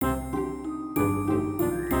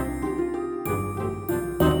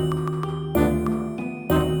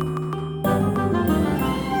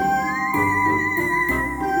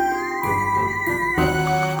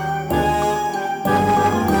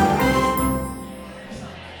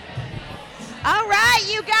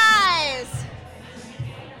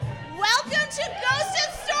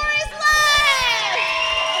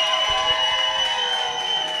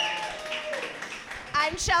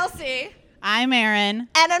I'm Erin.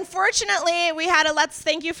 And unfortunately,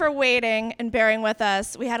 thank you for waiting and bearing with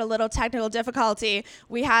us. We had a little technical difficulty.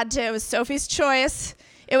 It was Sophie's choice.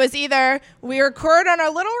 It was either we record on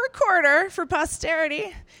our little recorder for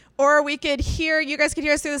posterity, or you guys could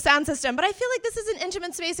hear us through the sound system. But I feel like this is an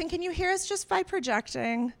intimate space, and can you hear us just by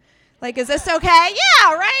projecting? Like, is this okay?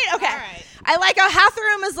 Yeah, right? Okay. All right. I like how half the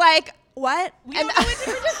room is like, what? We don't know when to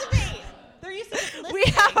participate. They're used to listening. We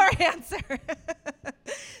have our answer.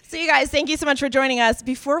 So you guys, thank you so much for joining us.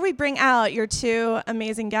 Before we bring out your two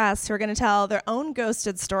amazing guests who are going to tell their own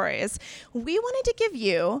ghosted stories, we wanted to give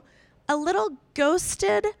you a little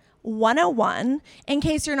ghosted 101 in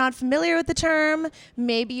case you're not familiar with the term.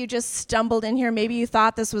 Maybe you just stumbled in here. Maybe you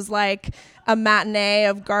thought this was like a matinee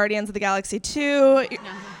of Guardians of the Galaxy 2.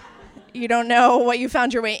 You don't know what you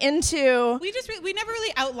found your way into. We never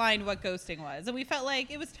really outlined what ghosting was, and we felt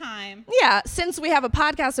like it was time. Yeah, since we have a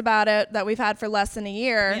podcast about it that we've had for less than a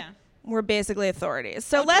year, we're basically authorities.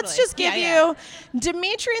 So let's just give you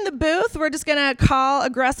Dimitri in the booth. We're just going to call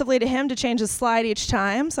aggressively to him to change his slide each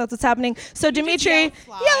time. So that's what's happening. So Dimitri,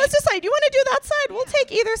 let's decide. You want to do that side? We'll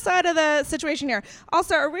take either side of the situation here.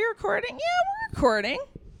 Also, are we recording? Yeah, we're recording.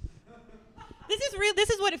 This is real. This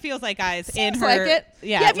is what it feels like, guys. Seems like it.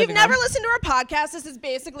 Yeah, if you've never listened to our podcast, this is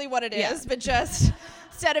basically what it is. But just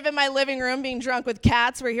instead of in my living room being drunk with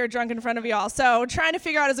cats, we're here drunk in front of y'all. So we're trying to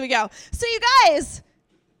figure out as we go. So you guys,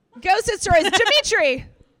 ghosted stories. Dimitri,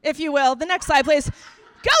 if you will. The next slide, please.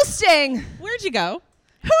 Ghosting. Where'd you go?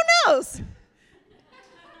 Who knows?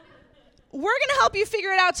 We're going to help you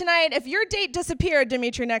figure it out tonight. If your date disappeared,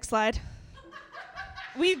 Dimitri, next slide.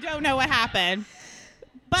 We don't know what happened.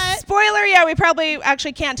 But spoiler, we probably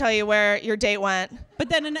actually can't tell you where your date went. But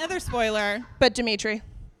then another spoiler. But Dimitri.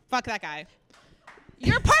 Fuck that guy.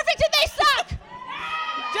 You're perfect and they suck!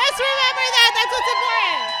 Just remember that. That's what's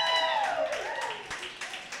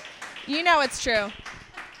important. You know it's true. Oh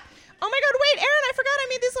my God, wait, Erin, I forgot I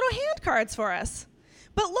made these little hand cards for us.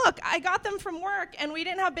 But look, I got them from work, and we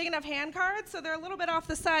didn't have big enough hand cards, so they're a little bit off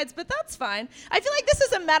the sides, but that's fine. I feel like this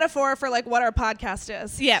is a metaphor for like what our podcast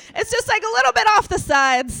is. Yeah. It's just like a little bit off the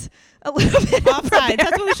sides, a little bit off sides.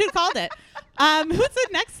 That's what we should have called it. Who's the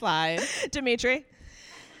next slide? Dimitri.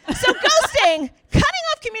 So ghosting, cutting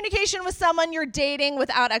off communication with someone you're dating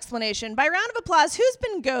without explanation. By round of applause, who's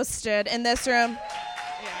been ghosted in this room?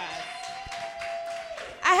 Yes.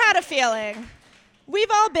 I had a feeling.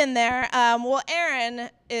 We've all been there. Well, Erin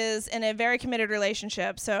is in a very committed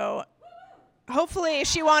relationship, so hopefully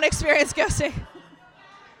she won't experience ghosting.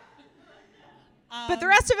 But the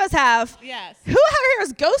rest of us have. Yes. Who out here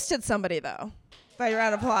has ghosted somebody, though? By a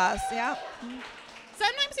round of applause. Yeah.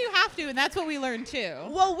 Sometimes you have to, and that's what we learned, too.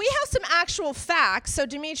 Well, we have some actual facts. So,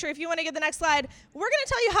 Dimitri, if you want to get the next slide, we're going to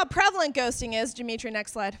tell you how prevalent ghosting is. Dimitri,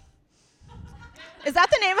 next slide. Is that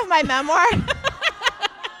the name of my memoir?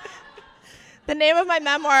 The name of my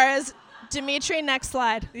memoir is Dimitri, next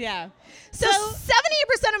slide. Yeah. So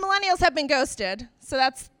 78% of millennials have been ghosted. So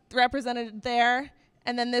that's represented there.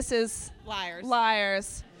 And then this is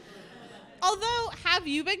liars. Although, have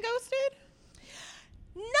you been ghosted?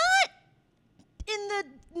 Not in the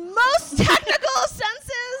most technical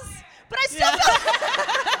senses, but I still feel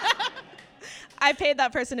I paid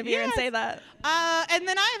that person to be here and say that. And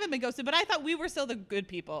then I haven't been ghosted, but I thought we were still the good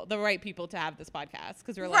people, the right people to have this podcast,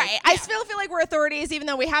 because we're like, I still feel like we're authorities, even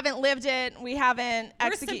though we haven't lived it, we haven't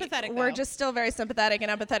executed. We're sympathetic. We're just still very sympathetic and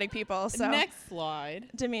empathetic people. So next slide,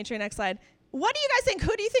 Dimitri. Next slide. What do you guys think?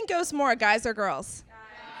 Who do you think ghosts more, guys or girls? Guys.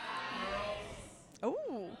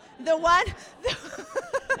 Oh, the one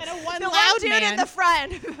loud dude man in the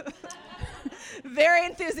front, very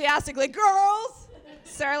enthusiastically. Girls,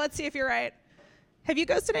 sir. Let's see if you're right. Have you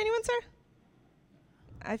ghosted anyone, sir?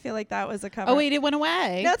 I feel like that was a cover. Oh, wait, it went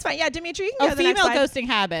away. No, it's fine. Yeah, Dimitri, you can go to the next female slide. ghosting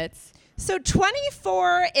habits. So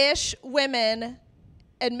 24-ish women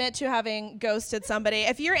admit to having ghosted somebody.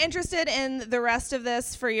 If you're interested in the rest of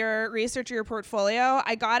this for your research or your portfolio,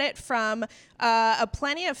 I got it from a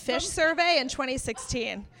Plenty of Fish survey in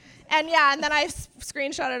 2016. And then I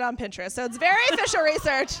screenshot it on Pinterest. So it's very official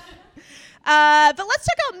research. But let's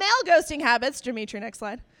check out male ghosting habits. Dimitri, next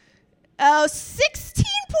slide. 16.6% of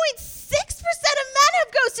men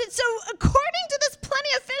have ghosted. So according to this Plenty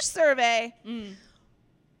of Fish survey,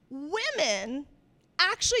 women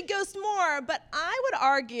actually ghost more, but I would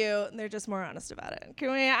argue they're just more honest about it.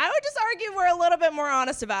 I would just argue we're a little bit more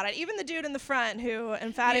honest about it. Even the dude in the front who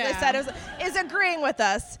emphatically said is agreeing with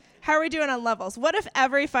us. How are we doing on levels? What if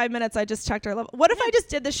every 5 minutes I just checked our level? What if I just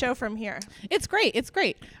did the show from here? It's great. It's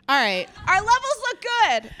great. All right. Our levels look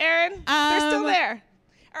good, Erin. They're still there.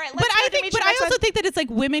 All right, let's I also think that it's like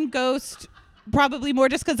women ghost probably more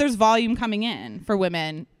just because there's volume coming in for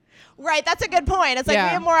women. Right, that's a good point. It's like Yeah. we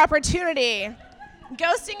have more opportunity.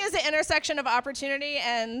 Ghosting is the intersection of opportunity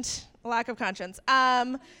and lack of conscience.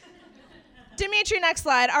 Dimitri, next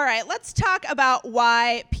slide. All right, let's talk about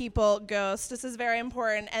why people ghost. This is very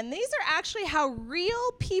important. And these are actually how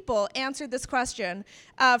real people answered this question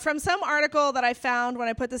from some article that I found when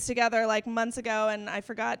I put this together like months ago, and I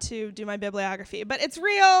forgot to do my bibliography. But it's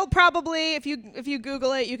real, probably. If you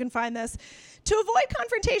Google it, you can find this. To avoid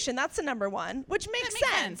confrontation, that's the number one, which makes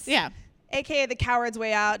sense. Yeah. AKA the coward's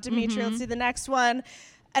way out. Dimitri, let's see the next one.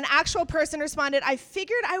 An actual person responded, I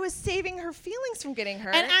figured I was saving her feelings from getting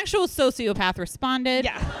hurt. An actual sociopath responded.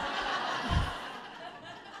 Yeah.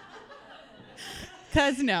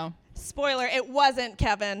 Because no. Spoiler, it wasn't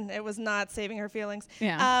Kevin. It was not saving her feelings.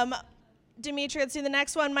 Yeah. Dimitri, let's do the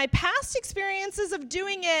next one. My past experiences of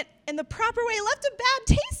doing it in the proper way left a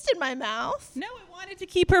bad taste in my mouth. No, I wanted to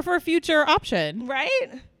keep her for a future option.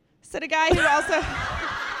 Right? Said a guy who also...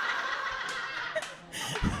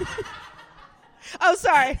 Oh,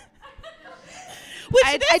 sorry. Which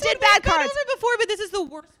I this did one bad we've gone cards. over before, but this is the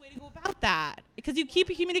worst way to go about that. Because you keep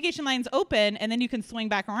your communication lines open, and then you can swing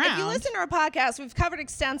back around. If you listen to our podcast, we've covered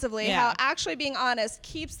extensively Yeah. how actually being honest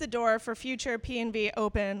keeps the door for future P&V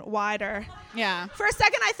open wider. Yeah. For a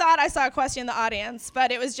second, I thought I saw a question in the audience,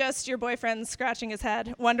 but it was just your boyfriend scratching his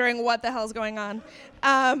head, wondering what the hell's going on.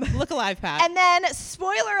 Look alive, Pat. And then,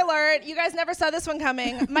 spoiler alert, you guys never saw this one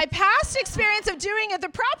coming. My past experience of doing it the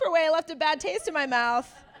proper way left a bad taste in my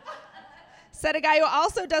mouth. Said a guy who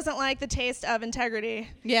also doesn't like the taste of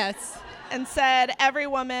integrity. Yes. And said every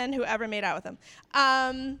woman who ever made out with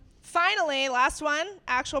him. Finally, last one,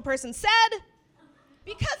 actual person said,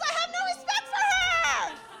 because I have no respect for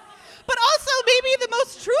her. But also maybe the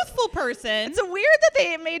most truthful person. It's weird that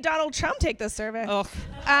they made Donald Trump take this survey. Ugh.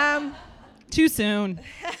 Too soon.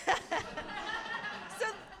 So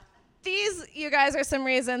these, you guys, are some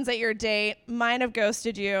reasons that your date might have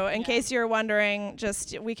ghosted you. In case you're wondering,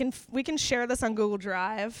 just we can share this on Google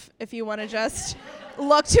Drive if you want to just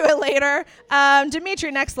look to it later.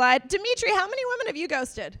 Dimitri, next slide. Dimitri, how many women have you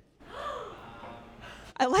ghosted?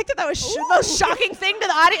 I like that was the most shocking thing to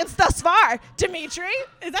the audience thus far. Dimitri?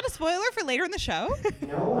 Is that a spoiler for later in the show?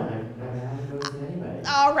 No, I've never had to ghosted anybody.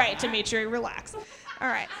 All right, Dimitri, relax. All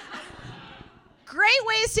right. Great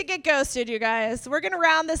ways to get ghosted, you guys. We're going to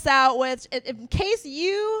round this out with, in case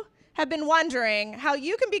you have been wondering how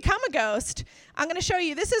you can become a ghost, I'm going to show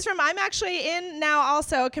you. This is from, I'm actually in now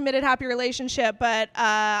also a committed happy relationship, but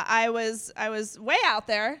I was way out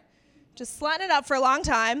there, just slutting it up for a long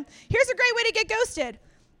time. Here's a great way to get ghosted.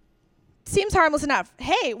 Seems harmless enough.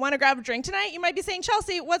 Hey, want to grab a drink tonight? You might be saying,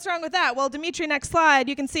 Chelsea, what's wrong with that? Well, Dimitri, next slide.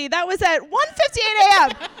 You can see that was at 1:58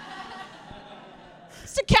 a.m.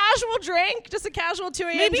 Just a casual drink, just a casual 2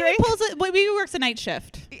 a.m. Maybe drink. he pulls it. Maybe he works a night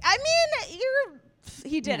shift. I mean,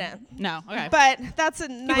 he didn't. No. Okay. But that's a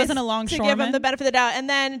nice wasn't a longshoreman. to give him the benefit of the doubt. And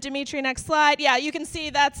then Dimitri, next slide. Yeah, you can see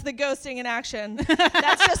that's the ghosting in action.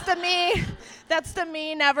 That's just the me. That's the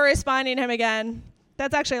me never responding to him again.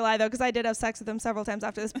 That's actually a lie though, because I did have sex with him several times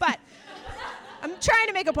after this. But I'm trying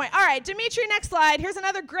to make a point. All right, Dimitri, next slide. Here's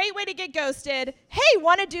another great way to get ghosted. Hey,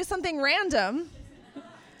 want to do something random?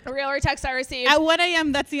 A real or text I received. At 1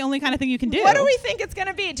 a.m., that's the only kind of thing you can do. What do we think it's going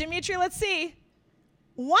to be? Dimitri, let's see.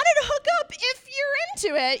 Wanted to hook up if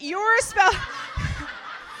you're into it. Your spell.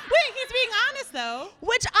 Wait, he's being honest, though.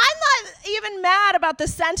 Which I'm not even mad about the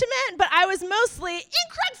sentiment, but I was mostly in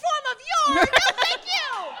correct form of your. No, thank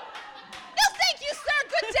you. No, thank you, sir.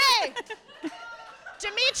 Good day.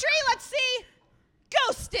 Dimitri, let's see.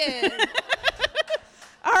 Ghosted.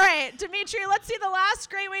 All right, Dimitri, let's see the last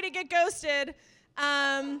great way to get ghosted.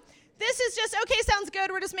 This is just, okay, sounds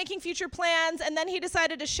good. We're just making future plans. And then he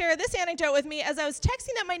decided to share this anecdote with me as I was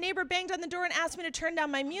texting that my neighbor banged on the door and asked me to turn down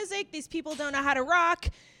my music. These people don't know how to rock.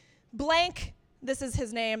 Blank, this is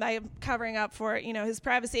his name. I'm covering up for, his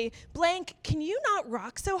privacy. Blank, can you not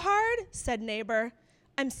rock so hard? Said neighbor.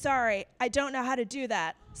 I'm sorry, I don't know how to do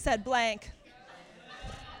that, said blank.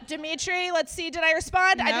 Dimitri, let's see, did I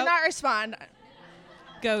respond? Nope. I did not respond.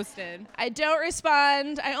 Ghosted. I don't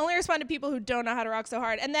respond. I only respond to people who don't know how to rock so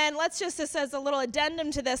hard. And then this as a little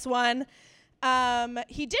addendum to this one.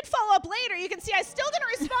 He did follow up later. You can see I still didn't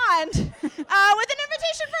respond with an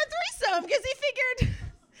invitation for a threesome because he figured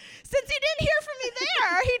since he didn't hear from me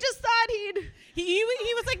there, he just thought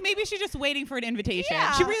He was like, maybe she's just waiting for an invitation.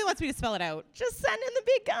 Yeah. She really wants me to spell it out. just send in the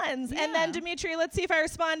big guns. And then Yeah. Dimitri, let's see if I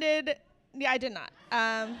responded. Yeah, I did not.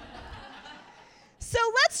 So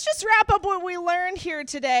let's just wrap up what we learned here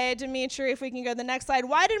today, Dimitri, if we can go to the next slide.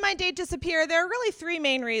 Why did my date disappear? There are really 3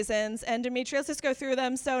 main reasons, and Dimitri, let's just go through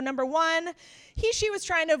them. So number 1, she was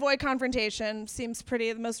trying to avoid confrontation. Seems pretty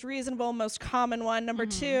the most reasonable, most common one. Number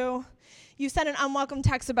 2, you sent an unwelcome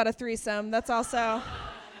text about a threesome. That's also...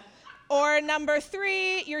 Or number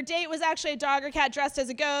 3, your date was actually a dog or cat dressed as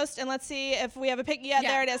a ghost, and let's see if we have a pic. Yeah,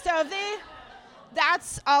 there it is. So if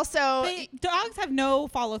that's also... Dogs have no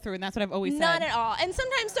follow-through, and that's what I've always said. None at all. And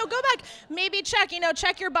sometimes, so go back, maybe check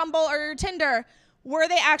your Bumble or your Tinder. Were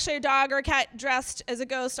they actually a dog or a cat dressed as a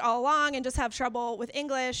ghost all along and just have trouble with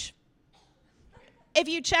English? If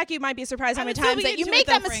you check, you might be surprised how many times that you make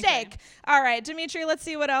that mistake. Frankly. All right, Dimitri, let's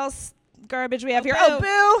see what else garbage we have here. Boo. Oh,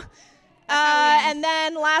 boo. And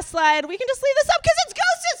then last slide, we can just leave this up because it's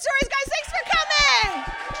Ghosted Stories, guys. Thanks for coming.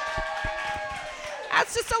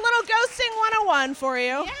 That's just a little ghosting 101 for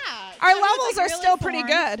you. Yeah. Our levels are still pretty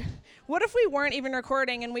good. What if we weren't even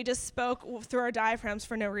recording and we just spoke through our diaphragms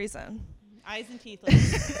for no reason? Eyes and teeth.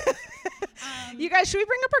 Ladies. You guys, should we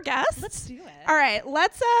bring up our guests? Let's do it. All right,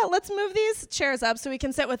 let's move these chairs up so we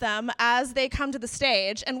can sit with them as they come to the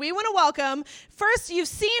stage. And we want to welcome, first, you've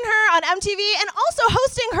seen her on MTV and also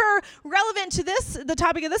hosting her relevant to the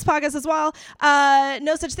topic of this podcast as well,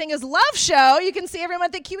 No Such Thing as Love Show. You can see every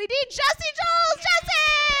month at QED, Jessie Jolles.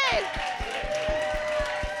 Jessie!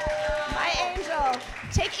 My angel.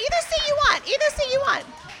 Take either seat you want.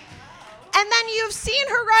 And then you've seen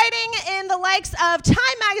her writing in the likes of Time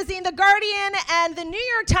Magazine, The Guardian, and the New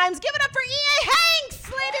York Times. Give it up for E.A. Hanks,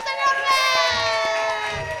 ladies and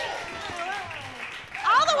gentlemen.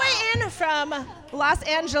 All the way in from Los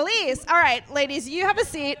Angeles. All right, ladies, you have a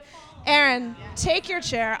seat. Aaron, take your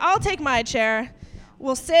chair. I'll take my chair.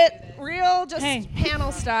 We'll sit real, just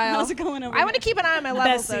panel style. How's it going over I want to keep an eye on my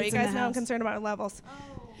levels, though. You seats in guys the know I'm house. concerned about my levels.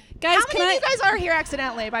 Guys, How many of you guys are here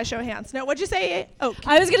accidentally by show of hands? No, what'd you say? Oh,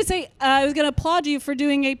 I was going to say, I was going to applaud you for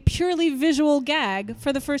doing a purely visual gag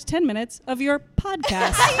for the first 10 minutes of your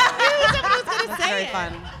podcast. That's very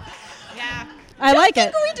fun. Yeah. I like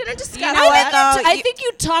it. we didn't discuss You know what, though? I think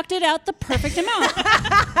you talked it out the perfect amount.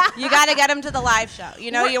 You got to get them to the live show.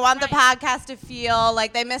 You know, you want the podcast to feel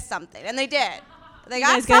like they missed something, and they did. They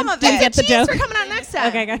got guys some good? of Did you it. get the joke? We're coming out next time.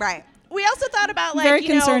 Okay, good. Right. We also thought about Very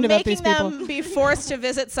concerned about making these people. them be forced to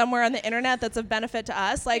visit somewhere on the internet that's of benefit to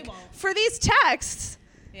us. Like for these texts,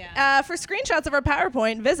 for screenshots of our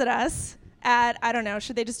PowerPoint, visit us at, I don't know,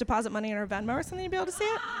 should they just deposit money in our Venmo or something to be able to see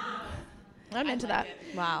it? I'm into that.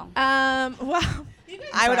 Wow. Well,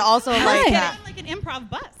 I would also like Get that. on like an improv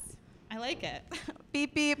bus. I like it.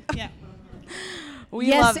 Beep, beep. Yeah. We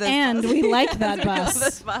Yes, love this and bus. we like that We love bus.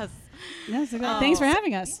 this bus. Yes, thanks for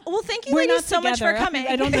having us. well, thank you We're ladies not so much for together. coming.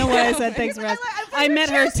 I don't know why I said thanks for us. I met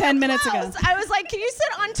her 10 minutes ago. I was like, can you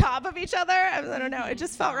sit on top of each other? I don't know. It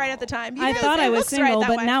just felt right at the time. You I guys, thought it I was looks right single, that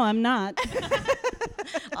but way. now I'm not.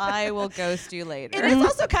 I will ghost you later. It is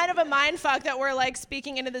also kind of a mind fuck that we're like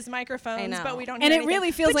speaking into these microphones, I know. but we don't. And hear it really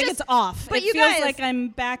anything. feels But like just- it's off. but It you feels guys- like I'm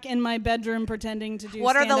back in my bedroom pretending to do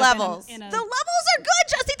What are the stand-up levels? in a The levels are good,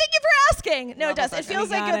 Jesse. Thank you for asking. No, it Levels does. are It feels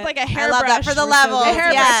good. like We got it's like it. a hairbrush. I love that for the We're so levels. good. A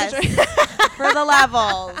hairbrush Yes. situation. For the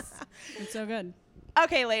levels. It's so good.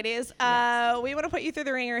 Okay, ladies. We want to put you through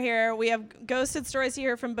the ringer here. We have ghosted stories to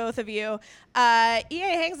hear from both of you. E.A.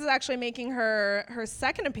 Hanks is actually making her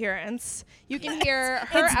second appearance. You can hear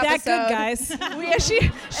her It's episode. that good, guys. She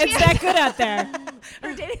It's that good out there.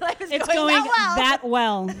 her dating life is It's going going that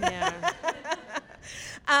well. that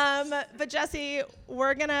well. But Jesse,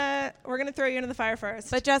 we're gonna throw you into the fire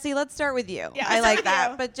first. But Jessie, let's start with you. Yeah, I let's like start with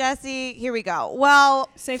that. you. But Jessie, here we go. Well,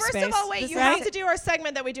 Safe First space. of all, wait, you Right? have to do our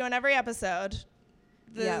segment that we do in every episode.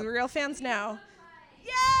 The Yeah. real fans know.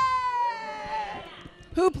 Yay!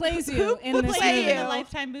 Who plays you in who this play movie? you? A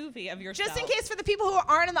lifetime movie of yourself. Just in case for the people who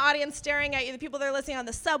aren't in the audience staring at you, the people that are listening on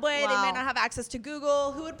the subway, they Wow. might not have access to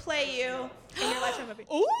Google. Who would play you in your lifetime movie?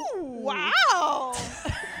 Ooh. Wow!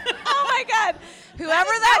 Oh my God! whoever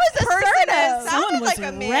was that person assertive. is, Someone sounded was like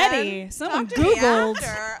a man. ready. Someone Talk to me Googled.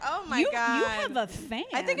 after. Oh my you God. have a fan.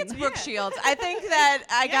 I think it's Brooke Shields. I think that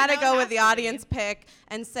I gotta go with the audience pick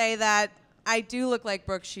and say that I do look like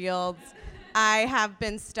Brooke Shields. I have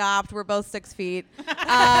been stopped. We're both 6 feet.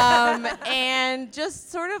 And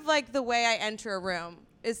just sort of like the way I enter a room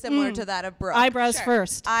is similar to that of Brooke. eyebrows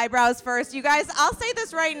first. Eyebrows first. You guys, I'll say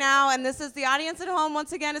this right now, and this is the audience at home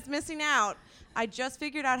once again is missing out. I just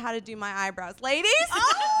figured out how to do my eyebrows. Ladies?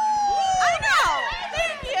 I know.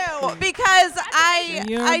 Thank you. Because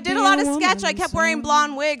I did a lot of sketch. I kept wearing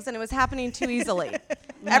blonde wigs, and it was happening too easily.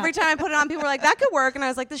 Every time I put it on, people were like, that could work. And I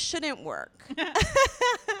was like, this shouldn't work.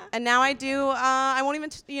 And now I do. I won't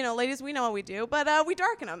even, ladies, we know what we do, but we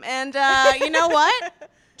darken them. And you know what?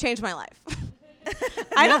 Changed my life.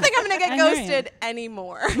 I don't think I'm gonna get I hear you. ghosted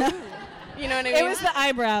anymore. You know what I mean? It was the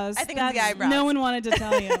eyebrows. I think it's the eyebrows. No one wanted to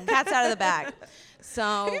tell you. Cat's out of the bag. So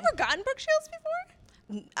Have you ever gotten Brooke Shields before?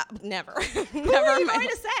 never. Who Never were in you my going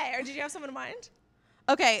to say, or did you have someone in mind?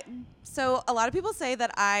 Okay, so a lot of people say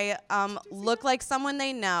that I look like someone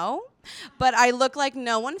they know, but I look like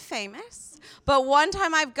no one famous. But one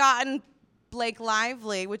time I've gotten Blake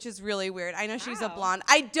Lively, which is really weird. I know she's a blonde.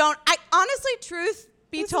 I honestly, truth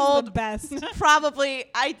be told, the best. probably,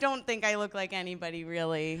 I don't think I look like anybody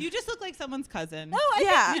really. You just look like someone's cousin. No, I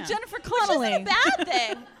Yeah. think you're Jennifer Which Connelly. isn't a bad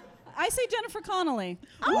thing. I say Jennifer Connelly.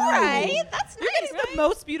 All right, that's nice. You're getting the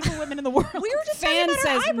most beautiful women in the world. We were just Fan talking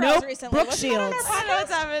about her says eyebrows nope, recently. Brooke Wasn't that on our Shields. I know podcast?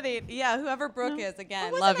 it's happening. Yeah, whoever Brooke is,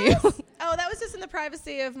 again, Wasn't love you. us? Oh, that was just in the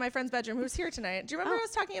privacy of my friend's bedroom, who's here tonight. Do you remember I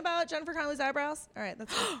was talking about Jennifer Connelly's eyebrows? All right,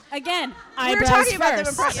 that's good. Again, We were eyebrows talking about them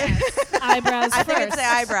in first. private. Eyebrows I think first. it's the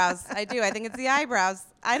eyebrows. I do. I think it's the eyebrows.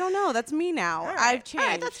 I don't know. That's me now. All right. I've changed. All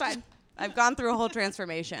right, that's fine. I've gone through a whole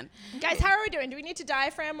transformation. Guys, how are we doing? Do we need to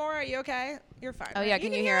diaphragm more? Are you okay? You're fine. Oh, right? yeah,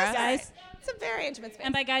 can you hear us? All right. Guys. It's a very intimate space.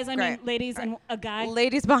 And by guys, I mean Great. ladies and a guy.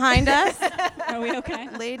 Ladies behind us. Are we okay?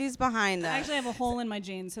 Ladies behind I us. actually have a hole in my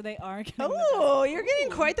jeans, so they are getting Oh, you're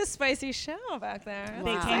getting quite the spicy show back there.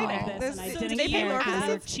 They Wow. came Wow. with this, and I So didn't do they pay care more for because this?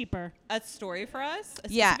 they're cheaper. A story for us? A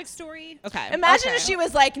Yes. specific story? Okay. Imagine Okay. if she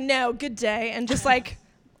was like, "No, good day," and just like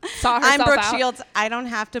saw herself I'm Brooke out. Shields. I don't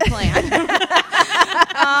have to plan.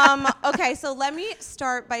 Okay, so let me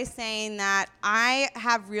start by saying that I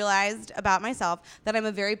have realized about myself that I'm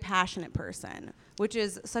a very passionate person, which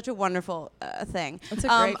is such a wonderful thing. That's a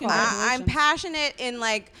great I'm congratulations. passionate in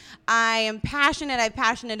I have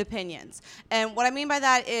passionate opinions. And what I mean by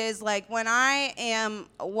that is like when I am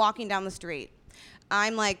walking down the street,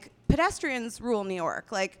 I'm like, pedestrians rule New York.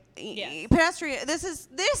 Like, Yes. pedestrian. This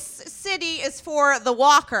city is for the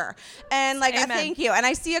walker, and like, Amen. thank you. And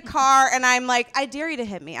I see a car, and I'm like, I dare you to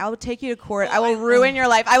hit me. I will take you to court. I will ruin your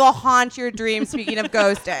life. I will haunt your dreams. Speaking of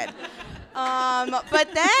ghosted. But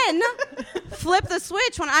then flip the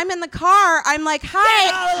switch when I'm in the car. I'm like,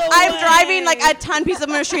 hi, I'm driving like a ton piece of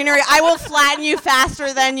machinery. I will flatten you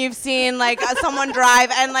faster than you've seen like someone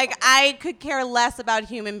drive. And like, I could care less about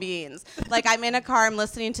human beings. Like, I'm in a car, I'm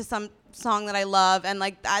listening to some song that I love, and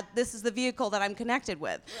like this is the vehicle that I'm connected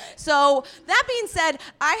with. Right. So that being said,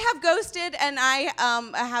 I have ghosted, and I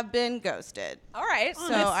have been ghosted. All right.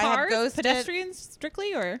 So I have Cars, ghosted pedestrians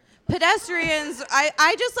strictly, or? pedestrians.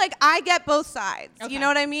 I just like, I get both sides. Okay. You know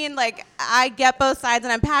what I mean? Like, I get both sides,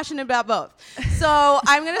 and I'm passionate about both. So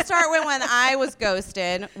I'm gonna start with when I was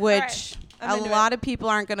ghosted, which I'm a into lot of people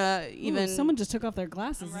aren't gonna even. Someone just took off their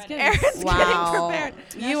glasses. It's getting Aaron's Wow. getting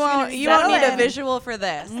prepared. You won't need a visual for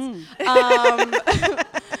this.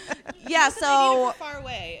 Yeah. They So needed far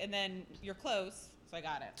away, and then you're close, so I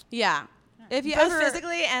got it. yeah. If you Both ever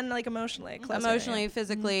physically and like emotionally. Closer. emotionally,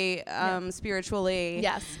 phically, spiritually,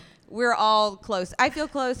 Yes. we're all close. I feel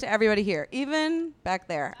close to everybody here, even back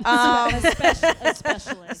there.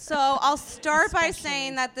 especially. So I'll start by Especially.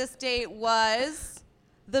 saying that this date was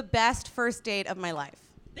the best first date of my life.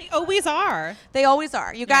 They always are. They always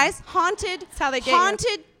are. You guys, haunted. That's how they get you.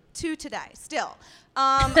 haunted to today. Still,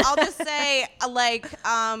 I'll just say,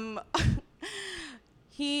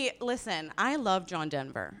 listen, I love John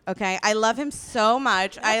Denver. Okay, I love him so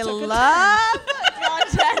much. I love John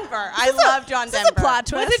Denver. I love John This is Denver. a plot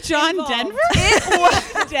twist. Was it John involved. Denver? It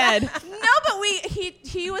was Dead. No, but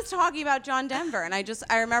he was talking about John Denver, and I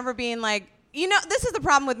remember being like, you know, this is the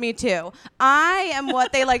problem with me too. I am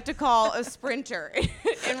what they like to call a sprinter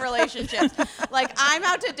in relationships. Like, I'm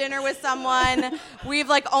out to dinner with someone. We've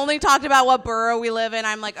like only talked about what borough we live in.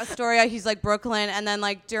 I'm like Astoria. He's like Brooklyn. And then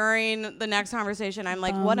like during the next conversation, I'm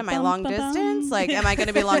like, what am I, long distance? Like, am I going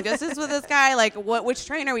to be long distance with this guy? Like, which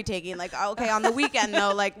train are we taking? Like, okay, on the weekend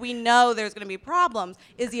though, like we know there's going to be problems.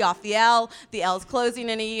 Is he off the L? The L's closing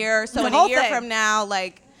in a year. So The in a whole year thing. from now,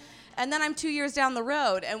 like. And then I'm 2 years down the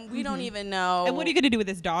road, and we don't even know. And what are you going to do with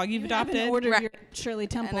this dog you've Haven't adopted? ordered Right. your Shirley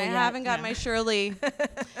Temple And I yet. haven't got my Shirley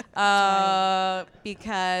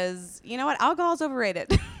because, you know what? Alcohol's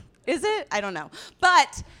overrated. Is it? I don't know.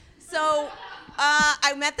 But so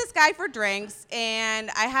I met this guy for drinks, and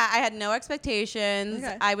I had no expectations.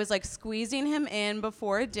 Okay. I was like squeezing him in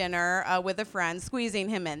before dinner with a friend, squeezing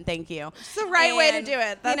him in. Thank you. It's the right way to And, do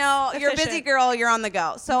it. you know, That's you're a busy efficient. girl. You're on the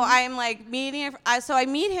go. So I'm like meeting. So I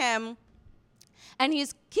meet him, and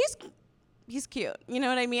he's cute. You know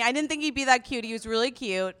what I mean? I didn't think he'd be that cute. He was really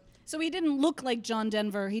cute. So he didn't look like John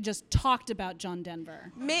Denver. He just talked about John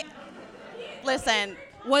Denver. Listen,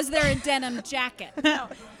 Was there a denim jacket? No.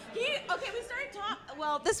 He We started talking.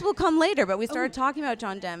 Well, this will come later, but we started talking about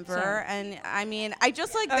John Denver, Sorry. and I mean, I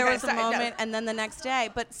just like there Okay, was a sorry, no. moment, and then the next day.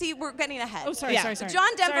 But see, we're getting ahead. Oh, sorry, Yeah. sorry, sorry.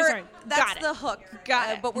 John Denver, Sorry. that's Got it. the hook. Got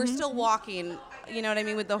it. But we're still walking. You know what I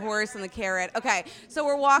mean, with the horse and the carrot. Okay, so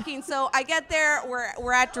we're walking. So I get there.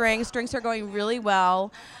 We're at drinks. Drinks are going really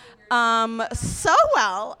well. So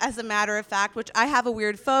well, as a matter of fact, which I have a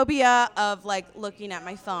weird phobia of like looking at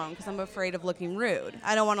my phone because I'm afraid of looking rude.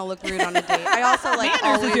 I don't want to look rude on a date. I also like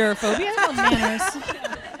Manners always. is your phobia? Manners.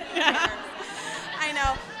 I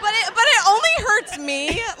know, but it only hurts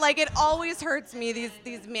me. Like it always hurts me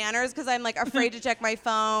these manners because I'm like afraid to check my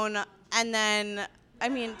phone, and then I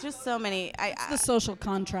mean just so many. The social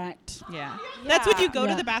contract. Yeah. That's when you go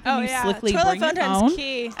to Yeah. the bathroom, Oh, you yeah. slickly Toilet bring phone your time's phone,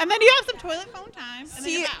 key. and then you have some toilet phone time, and then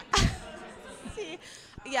See, you're back. see,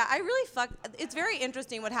 yeah, I really fucked. It's very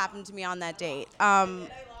interesting what happened to me on that date.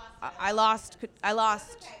 I lost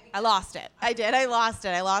it. I did. I lost it.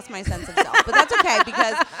 I lost my sense of self. But that's okay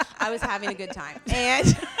because I was having a good time.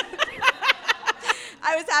 And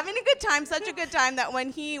I was having a good time, such a good time that when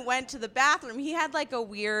he went to the bathroom, he had like a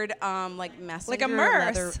weird like messenger Like a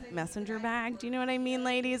Merce. leather messenger bag. Do you know what I mean,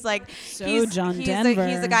 ladies? Like So John he's Denver.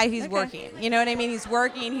 he's the guy who's working. You know what I mean? He's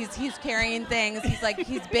working. He's carrying things. He's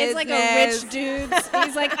business. It's like a rich dude.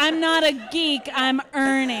 He's like, I'm not a geek. I'm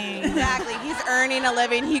earning. Exactly. He's earning a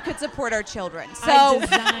living. He could support our children. I So,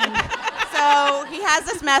 designed. so he has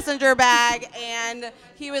this messenger bag, and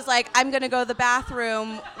he was like, "I'm gonna go to the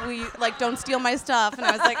bathroom. Don't steal my stuff." And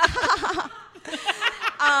I was like,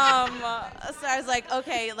 so I was like,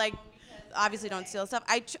 okay, like, obviously don't steal stuff.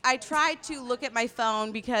 I tried to look at my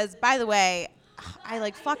phone because, by the way, I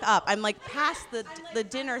like fuck up. I'm like past the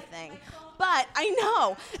dinner thing. But I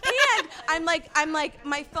know, and I'm like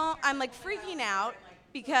my phone. I'm like freaking out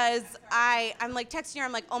because I'm like texting her.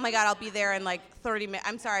 I'm like, oh my god, I'll be there in like 30 minutes.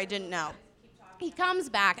 I'm sorry, I didn't know. He comes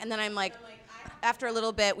back, and then I'm like, after a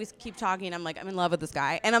little bit, we keep talking. I'm like, I'm in love with this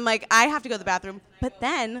guy, and I'm like, I have to go to the bathroom. But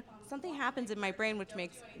then something happens in my brain which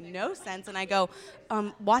makes no sense, and I go,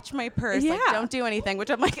 watch my purse. Like, Yeah. don't do anything. Which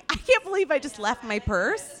I'm like, I can't believe I just left my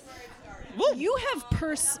purse. You have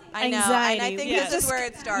purse I know, anxiety. and I think Yes. this is where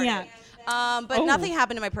it started. Yeah. But Oh. nothing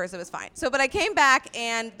happened to my purse. It was fine. So, but I came back,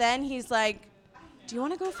 and then he's like, do you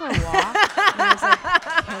want to go for a walk? And I was like,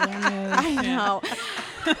 I know.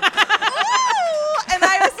 Ooh, and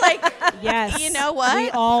I was like, Yes. You know what? We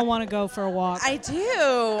all want to go for a walk I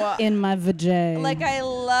do. in my vajay. Like, I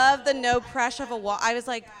love the no pressure of a walk. I was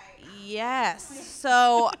like, yes.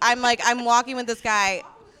 So I'm like, I'm walking with this guy.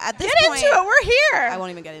 At this Get point, into it. We're here. I won't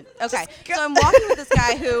even get it. Okay. So I'm walking with this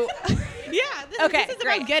guy who Yeah. This, Okay, this is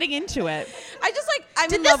great. about getting into it. I just like, I'm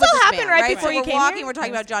Did in this love with all this happen man, right right? before so you we're came walking, here? we're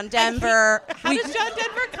talking about John Denver. How does John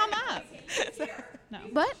Denver come up?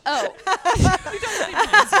 What? Oh.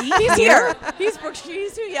 He's here. He's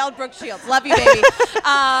who yelled Brooke Shields. Love you, baby.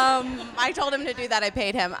 I told him to do that. I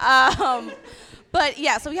paid him. But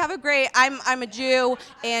yeah, so we have a great. I'm a Jew,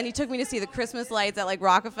 and he took me to see the Christmas lights at like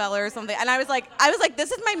Rockefeller or something. And I was like,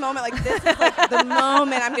 this is my moment. Like, this is like the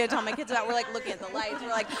moment I'm gonna tell my kids about. We're like looking at the lights.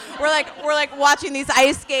 We're like watching these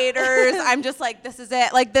ice skaters. I'm just like, this is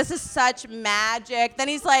it. Like, this is such magic. Then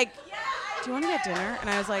he's like, do you want to get dinner? And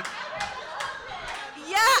I was like,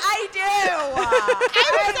 yeah, I do.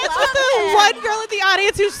 That's with the one girl in the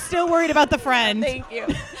audience who's still worried about the friend. Thank you.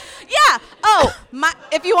 Yeah. Oh,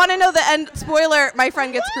 if you want to know the end spoiler, my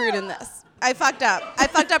friend gets screwed in this. I fucked up. I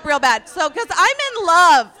fucked up real bad. So, because I'm in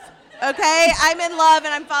love, okay? I'm in love,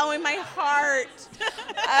 and I'm following my heart.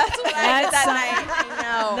 That's what I did that night. I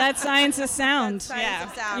know. That science is sound.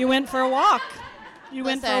 Science of sound. You went for a walk. You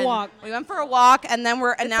went for a Listen, walk. We went for a walk, and then now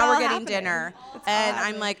all we're getting happening. dinner. And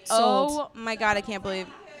I'm like, Sold. oh my god, I can't believe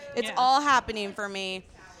it's Yeah. all happening for me.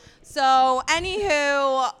 So,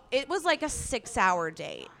 anywho, it was like a 6-hour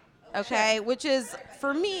date. Okay, which is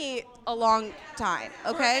for me a long time.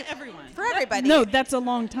 Okay, For everyone. For everybody. No, that's a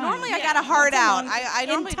long time. Normally I got a hard That's a out. long- I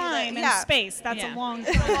normally in time do and that. space. That's Yeah. a long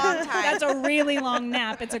It's a long time. time. That's a really long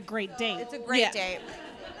nap. It's a great date. It's a great Yeah. date.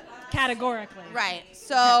 Categorically. Right.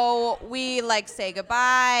 So we like say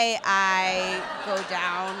goodbye. I go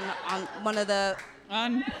down on one of the.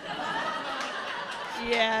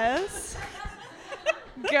 Yes.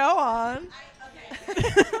 Go on.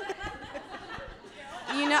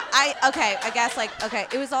 You know, I guess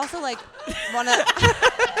it was also like one of.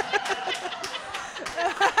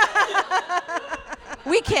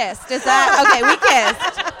 We kissed. Is that okay? We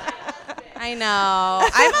kissed. I know.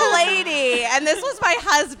 I'm a lady, and this was my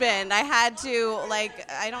husband. I had to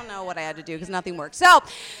I don't know what I had to do because nothing worked. So,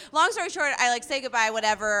 long story short, I say goodbye,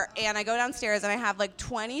 whatever, and I go downstairs and I have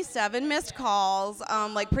 27 missed calls.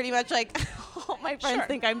 Pretty much all my friends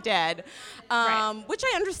think I'm dead, which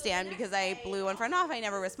I understand because I blew one friend off. I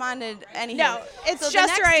never responded. Anything. No, it's so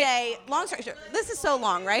just the next right. day. Long story short, this is so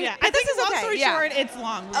long, right? Yeah, But I think this is long okay. story Yeah. short, it's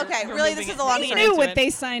long. Okay, We're really, moving this is it. a long We They story. knew into what it. they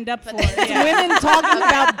signed up for. Women talking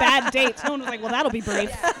about bad dates. No one was like, well, that'll be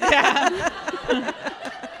brief.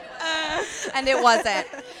 And it wasn't.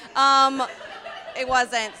 It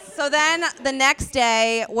wasn't. So then the next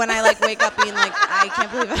day when I like wake up being like, I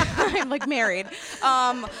can't believe I'm like married.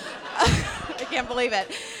 I can't believe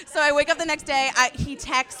it. So I wake up the next day. He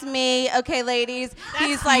texts me, okay, ladies.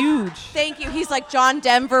 He's like, huge. thank you. He's like John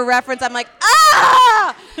Denver reference. I'm like,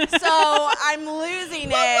 ah! So I'm losing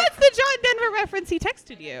it. What's the John Denver reference he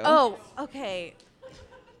texted you? Oh, okay.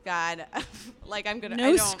 God, like I'm gonna. I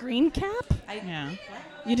No don't, screen cap? Yeah.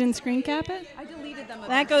 You didn't screen cap it? I deleted them.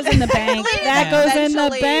 That goes in the bank. That Yeah. goes in the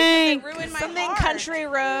Eventually, bank. it ruined my Something heart. country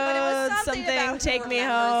But it was road, something something about take Who me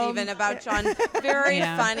Remembers home. Even about John, very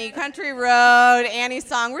Yeah. funny. Country Road, Annie's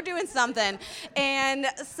song. We're doing something, and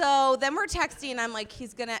so then we're texting. I'm like,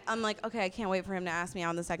 I'm like, okay, I can't wait for him to ask me out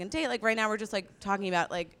on the second date. Like right now, we're just like talking about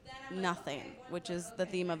like nothing, which is the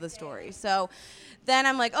theme of the story. So then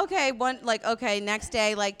I'm like, okay, next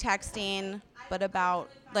day, like texting, but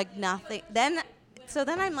about like nothing. So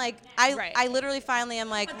then I'm like, I literally finally am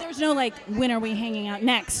like, There's no like, when are we hanging out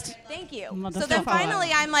next? thank you. Well, So that's then no follow-up.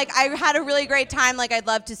 finally I'm like, I had a really great time. Like, I'd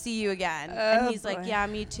love to see you again. And he's boy. like, yeah,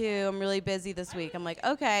 me too. I'm really busy this week. I'm like,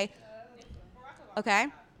 okay. Okay.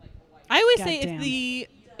 I always Goddamn. say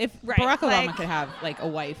if Right, Barack Obama like, could have like a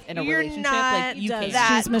wife and a You're relationship, not like you can't.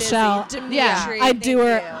 that She's Michelle. busy, Dimitri. Yeah. I'd do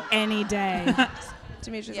Thank her you. any day.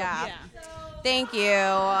 Dimitri's Yeah. like, Thank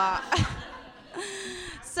you.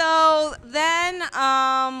 So then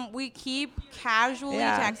we keep casually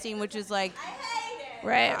texting, which is like,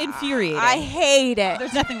 right. Infuriating. I hate it.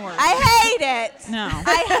 There's nothing worse. I hate it. No.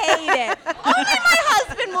 I hate it. Only my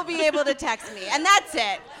husband will be able to text me, and that's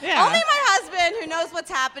it. Yeah. Only my husband who knows what's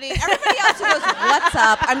happening. Everybody else who goes, what's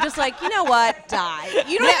up? I'm just like, you know what? Die.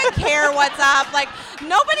 You don't even care what's up. Like,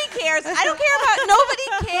 nobody cares. I don't care about,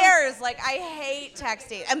 nobody cares. Like, I hate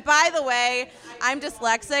texting. And by the way, I'm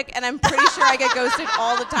dyslexic, and I'm pretty sure I get ghosted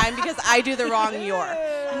all the time because I do the wrong your.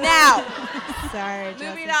 Now, Sorry,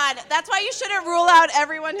 moving on. That's why you shouldn't rule out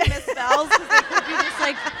everyone who misspells, because they could be just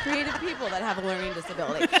like creative people that have a learning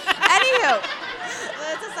disability. Anywho,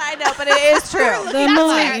 that's a side note, but it is true. The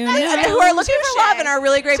more you Who know. are looking for love and are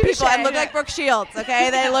really great people and look Yeah. like Brooke Shields, okay?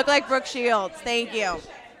 They look like Brooke Shields. Thank you.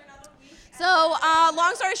 So,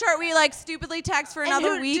 long story short, we like stupidly text for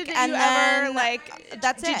another week, did and you then ever, like,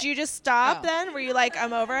 that's did it. you just stop Oh. then? Were you like,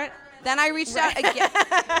 I'm over it? Then I reached out again.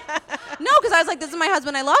 No, because I was like, this is my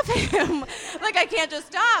husband. I love him. Like, I can't just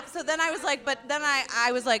stop. So then I was like, but then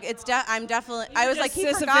I was like, I'm definitely, I was like,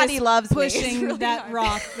 he forgot he loves me. It's pushing really that hard.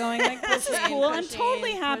 rock, going like, this is cool. I'm pushing,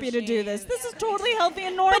 totally happy to do this. pushing. This is totally healthy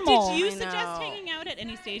and normal. But did you I suggest know. hanging out at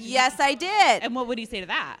any stage? Yes, I did. And what would he say to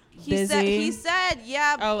that? He said,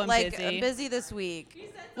 yeah, Oh, I'm like busy. busy this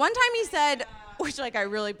week. One time he said, which like I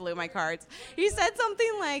really blew my cards. He said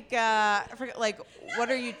something like, I forget, like, what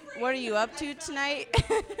are you up to tonight?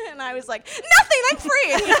 And I was like, nothing, I'm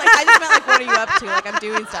free. And he's like, I just meant like, what are you up to? Like, I'm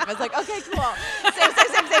doing stuff. I was like, okay, cool.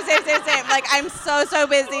 Same. Like, I'm so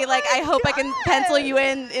busy. Like, I hope I can pencil you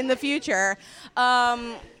in the future.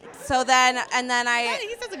 So then Yeah,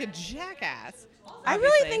 he sounds like a jackass. I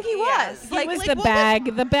really think he was. He Like, was like, the what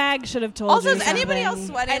bag. The bag should have told Also, you is anybody else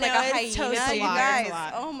something. sweating I like know, a it's hyena? toast a You lot. guys. It's a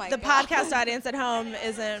lot. Oh my The god. podcast audience at home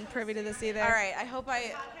isn't privy to this either. All right, I hope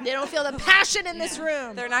They don't feel the passion in this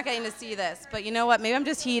room. they're not getting to see this. But you know what? Maybe I'm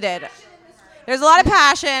just heated. There's a lot of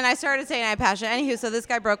passion. I started saying I had passion. Anywho, so this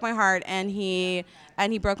guy broke my heart, and he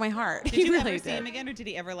broke my heart. Did he you really ever see did. him again, or did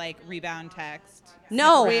he ever like rebound text?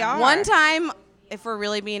 No, We are. one time. If we're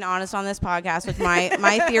really being honest on this podcast, which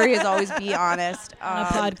my theory is always be honest On a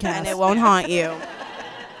podcast. and it won't haunt you.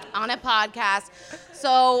 On a podcast.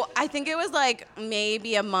 So I think it was like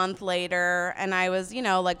maybe a month later, and I was,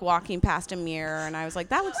 like walking past a mirror, and I was like,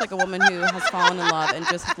 that looks like a woman who has fallen in love and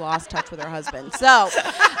just lost touch with her husband. So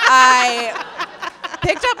I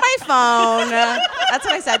picked up my phone. That's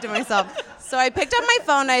what I said to myself. So I picked up my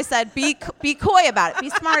phone, and I said, be coy about it. Be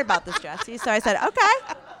smart about this, Jessie. So I said,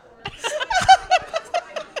 okay.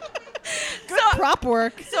 Good prop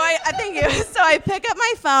work. So I thank you. So I pick up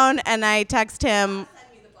my phone and I text him.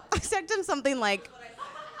 I sent him something like,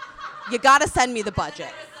 "You gotta send me the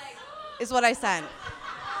budget," is what I sent.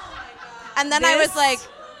 And then I was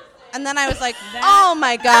like, oh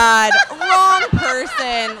my god, wrong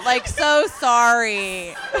person. Like, so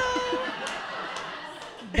sorry.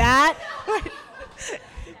 That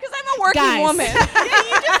Because I'm a working Guys. woman.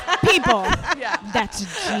 people. Yeah. That's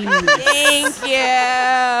genius. Thank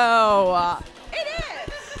you.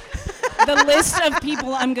 the list of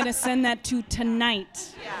people I'm going to send that to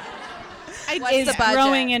tonight What's is the budget?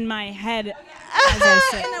 growing in my head as I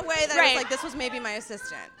say. In a way that I Right. was like, this was maybe my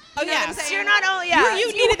assistant. Oh, You know what yeah. I'm So saying? you're not only You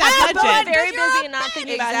needed that both budget. very busy and not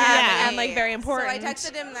thinking about him Exactly. and like very important. So I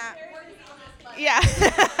texted him that. Yeah.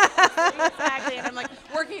 Exactly, and I'm like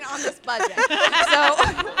working on this budget. So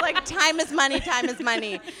like, time is money,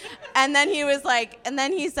 and then he was like, and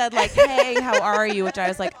then he said like, hey, how are you? Which I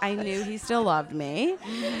was like, I knew he still loved me,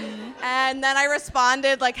 and then I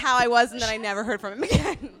responded like how I was, and then I never heard from him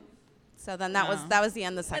again. So then that was the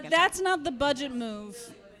end of the second. But that's not the budget move,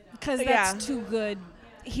 because that's Yeah. too good.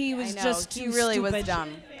 He was time. I know, just he too really stupid. was dumb.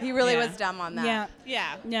 He really Yeah. was dumb on that. Yeah.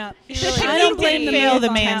 Yeah. Yeah. really I don't blame the fail man the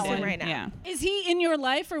on man that did. one. right now. Yeah. Is he in your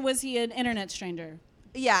life or was he an internet stranger?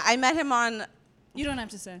 Yeah, I met him on. You don't have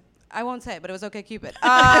to say. I won't say it, but it was OK Cupid.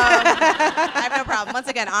 I have no problem. Once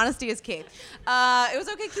again, honesty is key. It was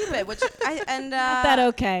OK Cupid, which Not that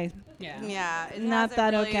okay. Yeah. Yeah, it Not hasn't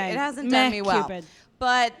that really- okay. It hasn't Meh, done me well. Cupid.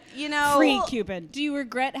 But you know, Free Cupid. Do you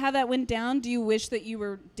regret how that went down? Do you wish that you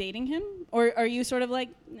were dating him? Or are you sort of like,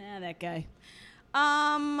 nah, that guy?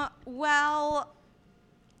 Well,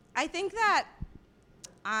 I think that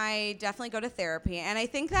I definitely go to therapy, and I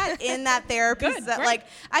think that in that therapy, Good, that great. like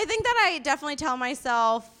I think that I definitely tell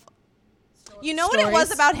myself, you know what it was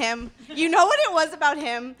Stories. about him. You know what it was about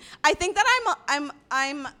him. I think that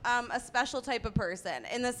I'm a special type of person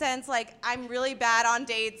in the sense like I'm really bad on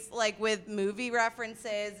dates like with movie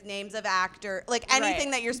references, names of actor, like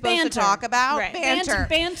anything that you're supposed Banter. to talk about. Right. Banter.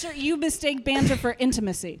 Banter. You mistake banter for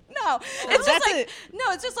intimacy. No, it's just that's like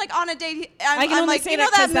no, it's just like on a date. I'm, I can I'm only like, say you know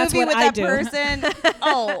that 'cause that that's movie what with I that do. person.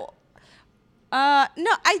 Oh,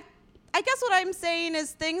 no, I guess what I'm saying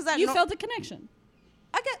is things that You no- felt a connection.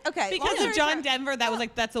 I get okay long Because story of John short- Denver,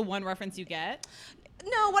 that's the one reference you get.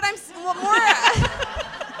 No, what I'm more.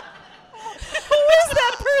 Who is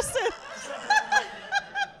that person?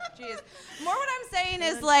 Jeez. More what I'm saying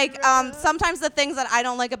is like sometimes the things that I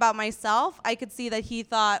don't like about myself, I could see that he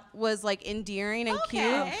thought was like endearing and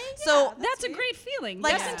Okay. cute. So That's a great feeling.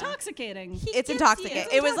 Like- That's Yeah. intoxicating. it's intoxicating.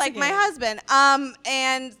 It was like my husband.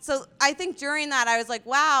 And so I think during that I was like,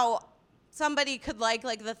 wow, somebody could like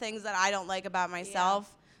the things that I don't like about myself.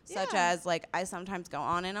 Such Yeah. as like I sometimes go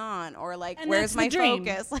on, or like And where's that's my the dream.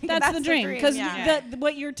 focus? Like That's the dream. Because yeah.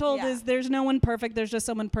 what you're told Yeah. is there's no one perfect. There's just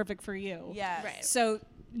someone perfect for you. Yes. Right. So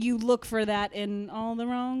you look for that in all the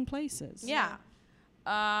wrong places. Yeah.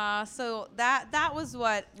 So that was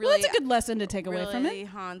what Well, really that's a good lesson to take away from really it.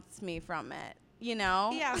 haunts me from it. You know.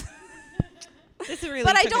 Yeah. This really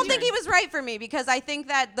But I took a don't think turn. he was right for me because I think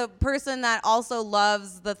that the person that also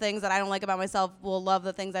loves the things that I don't like about myself will love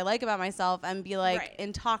the things I like about myself and be like Right.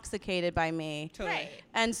 intoxicated by me Totally. Right.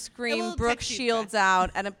 and A scream little Brooke tipsy Shields out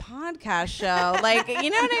at a podcast show. Like, you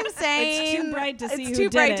know what I'm saying? It's too bright to see It's who too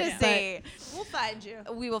did bright it, to but- see. We'll find you.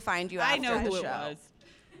 We will find you I after know the who it show. was.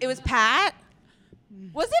 It was Pat?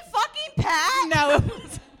 Was it fucking Pat? No, it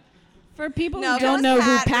was. For people No, who if it don't was know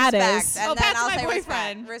who Pat, Pat respect. is, And Oh, then Pat's I'll my say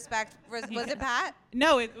boyfriend. Respect. Was it Pat?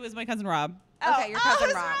 No, it was my cousin Rob. Okay, your cousin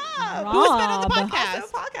it's Rob. Rob. Who's been on the Rob. podcast. Also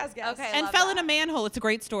a podcast guest. Okay, And love fell that. in a manhole. It's a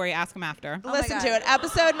great story. Ask him after. my Listen God. to it.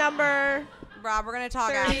 Episode number. Rob, we're gonna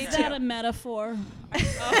talk 30. is after. that a metaphor?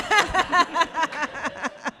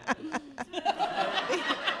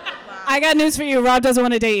 I got news for you. Rob doesn't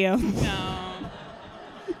want to date you. No.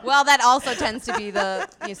 Well, that also tends to be the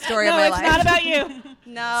story of No, my it's life. not about you. It's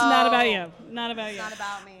No, not about you. Not about you. It's not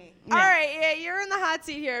about me. All right, yeah, you're in the hot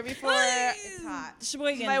seat here before It's hot.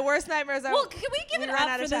 Sheboygan. my worst nightmares are. Well, can we give we it ran up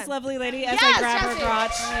out for of this time. lovely lady as I Yes, grab her Jessie.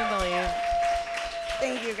 crotch?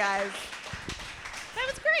 Thank you guys. That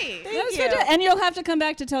was great. That was you. fantastic. And you'll have to come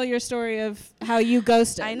back to tell your story of how you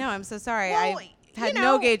ghosted. I know. I'm so sorry. Well, I had you no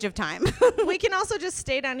know- gauge of time. We can also just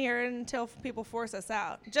stay down here until people force us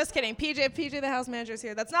out. Just kidding. PJ, the house manager's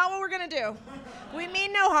here. That's not what we're gonna do. We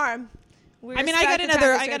mean no harm. We I mean, I got respect the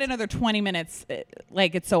time another restraints. 20 minutes.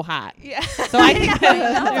 Like it's so hot. Yeah. So I think we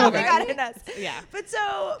got it us. Yeah. But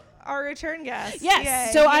so our return guest. Yes.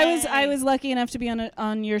 Yay. So Yay. I was lucky enough to be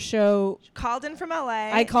on your show. called in from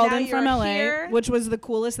LA. I called Now in from you're LA, here. which was the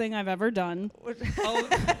coolest thing I've ever done. Oh,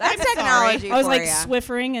 That's technology. I was for like ya.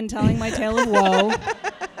 swiffering and telling my tale of woe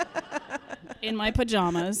in my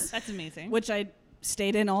pajamas, That's amazing. which I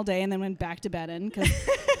stayed in all day and then went back to bed in because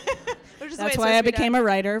Which is the way that's it's why I supposed to be became done. a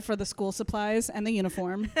writer for the school supplies and the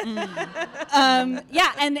uniform.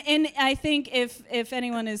 Yeah, and I think if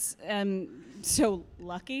anyone is so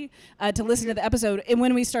lucky to listen to the episode, and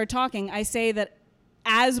when we start talking, I say that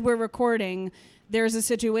as we're recording, there's a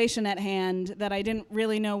situation at hand that I didn't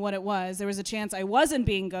really know what it was. There was a chance I wasn't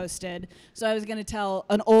being ghosted, so I was going to tell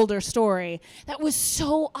an older story. That was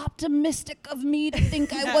so optimistic of me to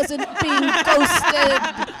think I wasn't being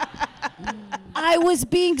ghosted. I was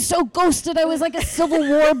being so ghosted, I was like a Civil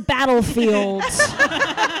War battlefield.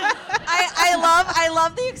 I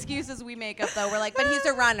love the excuses we make up though. We're like, but he's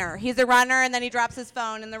a runner. He's a runner, and then he drops his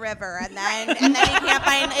phone in the river, and then he can't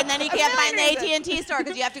find the AT&T store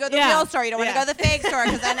because you have to go to the real store. You don't want to go to the fake store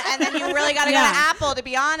and then you really got to go to Apple, to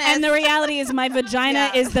be honest. And the reality is, my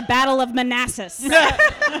vagina is the Battle of Manassas.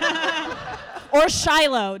 Or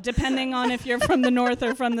Shiloh, depending on if you're from the north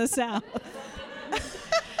or from the south.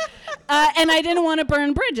 And I didn't want to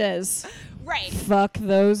burn bridges. Right. Fuck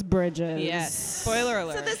those bridges. Yes. Spoiler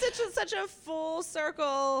alert. So this is just such a full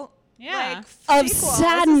circle. Yeah. Of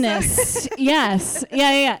sadness. Yes.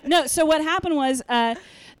 Yeah. No. So what happened was, I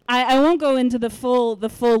won't go into the full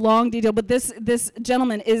long detail, but this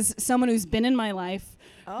gentleman is someone who's been in my life.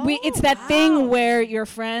 It's that thing where you're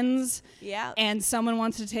friends, and someone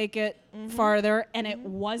wants to take it farther, and it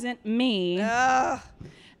wasn't me.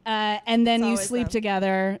 And then you sleep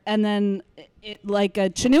together, and then it, like a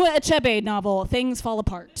Chinua Achebe novel, things fall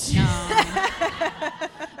apart.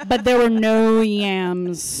 But there were no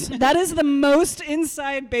yams. That is the most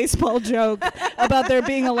inside baseball joke about there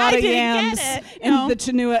being a lot of yams in the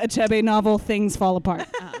Chinua Achebe novel, Things Fall Apart.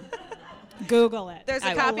 Google it. There's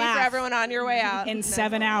a copy for everyone on your way out. In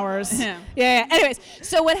 7 hours. Yeah. Anyways,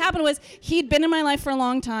 so what happened was, he'd been in my life for a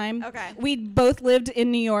long time. Okay. We both lived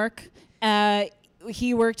in New York.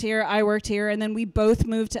 He worked here, I worked here, and then we both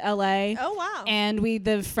moved to LA. Oh, wow. And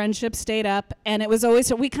the friendship stayed up, and it was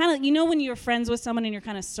always, we kind of, when you're friends with someone and you're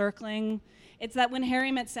kind of circling, it's that When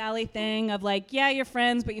Harry Met Sally thing of like, yeah, you're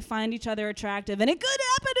friends, but you find each other attractive, and it could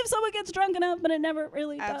happen if someone gets drunk enough, but it never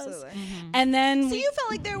really does. And then so you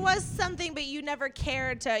felt like there was something, but you never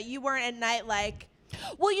cared to, you weren't at night like,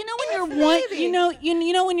 well, when you're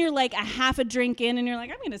when you're like a half a drink in and you're like,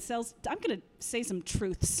 I'm gonna say some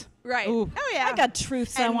truths. Right. Ooh. Oh yeah. I got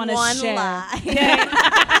truths I And want to one share. lie.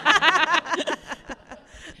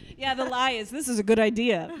 Yeah, the lie is, this is a good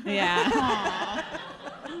idea. Yeah.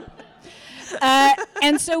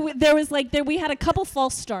 And so we had a couple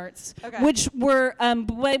false starts, which were,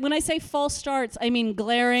 when I say false starts, I mean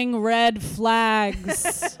glaring red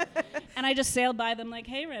flags. And I just sailed by them like,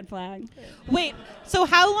 hey, red flag. Wait, so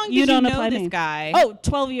how long did you know this guy? Oh,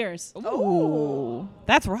 12 years. Ooh.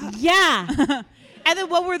 That's rough. Yeah. And then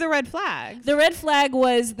what were the red flags? The red flag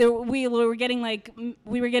was we were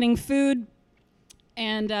getting food,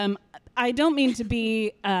 and I don't mean to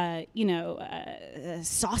be,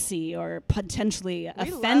 saucy or potentially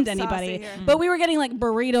offend anybody, but we were getting like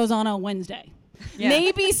burritos on a Wednesday. Yeah.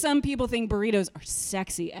 Maybe some people think burritos are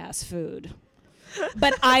sexy ass food,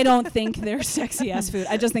 but I don't think they're sexy ass food.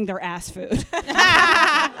 I just think they're ass food.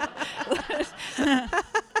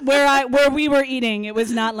 Where we were eating, it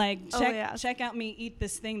was not like, check out me eat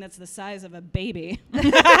this thing that's the size of a baby. A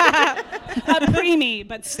preemie,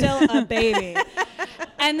 but still a baby.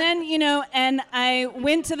 And then, and I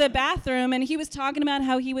went to the bathroom, and he was talking about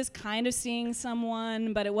how he was kind of seeing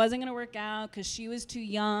someone, but it wasn't going to work out because she was too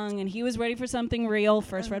young, and he was ready for something real.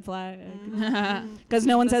 First red flag. Because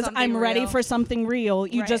no one says, I'm ready for something real.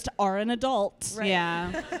 You just are an adult. Right.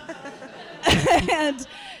 Yeah.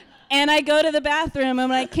 And I go to the bathroom, and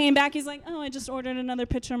when I came back, he's like, oh, I just ordered another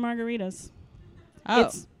pitcher of margaritas. Oh.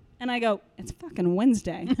 And I go, it's fucking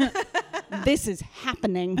Wednesday. This is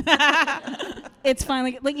happening. It's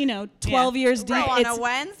finally, 12 years deep. On a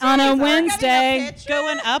Wednesday? On a Wednesday.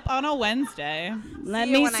 Going up on a Wednesday. Let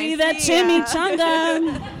me see that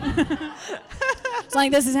chimichanga. It's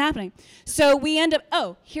like, this is happening. So we end up,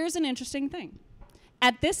 here's an interesting thing.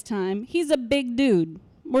 At this time, he's a big dude.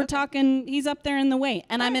 We're talking, he's up there in the weight,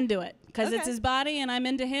 and I'm into it. Because it's his body, and I'm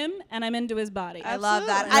into him, and I'm into his body. I love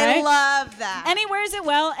that. Right? I love that. And he wears it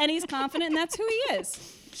well, and he's confident, and that's who he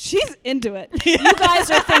is. She's into it. You guys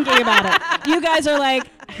are thinking about it. You guys are like,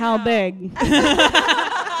 how big?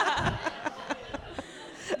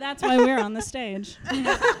 That's why we're on the stage.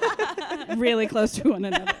 Really close to one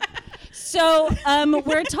another. So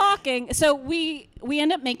we're talking. So we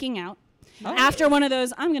end up making out. After one of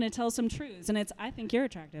those, I'm going to tell some truths. And it's, I think you're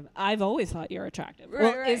attractive. I've always thought you're attractive.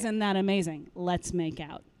 Isn't that amazing? Let's make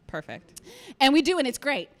out. Perfect. And we do, and it's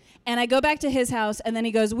great. And I go back to his house, and then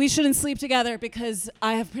he goes, we shouldn't sleep together because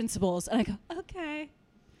I have principles. And I go, okay.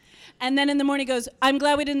 And then in the morning he goes, I'm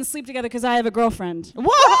glad we didn't sleep together because I have a girlfriend.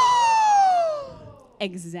 Whoa!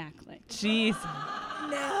 Exactly. Jeez.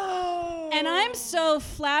 no. And I'm so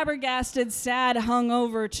flabbergasted, sad,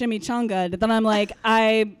 hungover chimichanga that I'm like,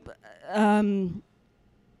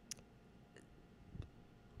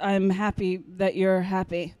 I'm happy that you're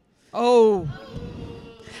happy. Oh.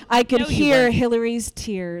 I could No, you hear weren't. Hillary's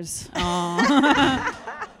tears.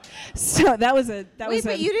 So that was a Wait,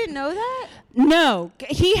 but you didn't know that? No,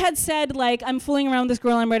 he had said like, I'm fooling around with this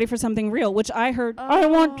girl, I'm ready for something real, which I heard, I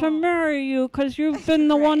want to marry you because you've been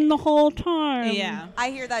the one the whole time. Yeah. I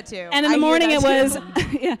hear that too. And in the morning it was,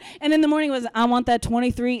 yeah. And in the morning it was, I want that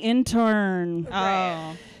 23 intern.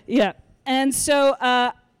 Oh. Yeah. And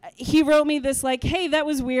so he wrote me this like, hey, that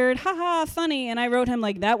was weird, haha, funny. And I wrote him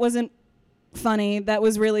like, that wasn't funny, that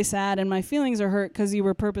was really sad, and my feelings are hurt because you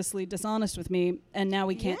were purposely dishonest with me, and now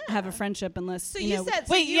we can't have a friendship unless So you know. said,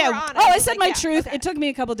 Wait, you yeah. were honest. Oh, I It's said like, my yeah, truth. okay. It took me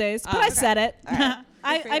a couple days, but I said it. All right.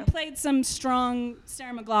 Good for I you. played some strong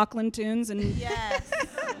Sarah McLachlan tunes, and Yes.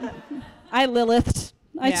 I Lilithed.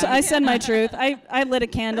 Yeah. I said my truth. I lit a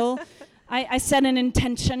candle. I set an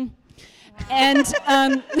intention, and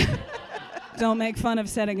don't make fun of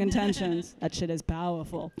setting intentions. That shit is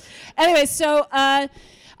powerful. Anyway, so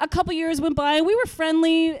a couple years went by, and we were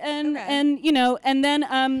friendly, and you know, and then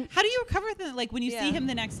How do you recover the, like, when you Yeah. see him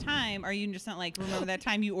the next time? Are you just not like, remember that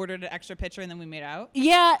time you ordered an extra pitcher and then we made out?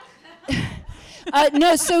 yeah.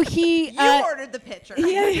 No, so he. You ordered the picture.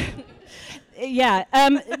 Yeah. Yeah.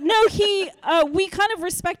 No, we kind of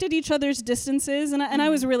respected each other's distances, and I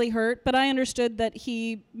was really hurt, but I understood that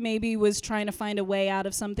he maybe was trying to find a way out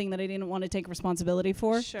of something that I didn't want to take responsibility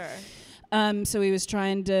for. Sure. So he was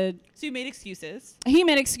trying to. So you made excuses. He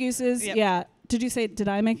made excuses. Yep. Yeah. Did you say? Did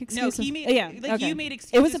I make excuses? he made- Yeah. like, okay. you made It was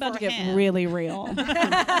excuses about for to get him. really real.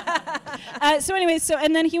 So anyway,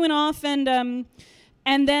 and then he went off, and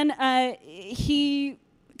then he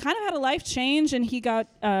kind of had a life change, and he got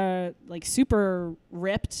like super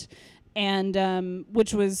ripped, and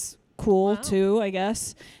which was cool too, I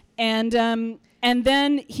guess. And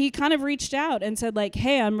then he kind of reached out and said like,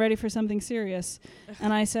 "Hey, I'm ready for something serious,"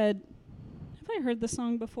 and I said, I heard the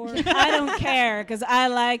song before. I don't care because I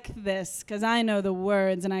like this because I know the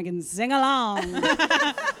words and I can sing along.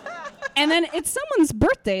 And then it's someone's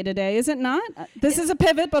birthday today, is it not? This is a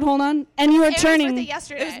pivot, but hold on. And you are Aaron's turning birthday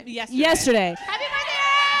yesterday. It was yesterday. yesterday. Happy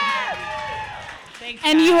birthday! Thanks,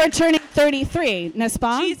 And you guys. are turning 33, n'est-ce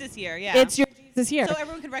pas? Jesus year, yeah. It's your Jesus year. So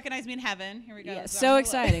everyone can recognize me in heaven. Here we go. Yeah, This is so our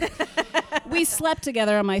exciting. We slept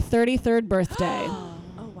together on my 33rd birthday. Oh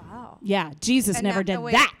wow. Yeah, Jesus And never now- did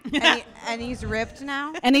wait, that. and he's ripped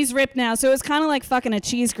now. And he's ripped now, so it was kind of like fucking a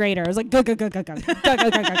cheese grater. It was like go go go go go go go go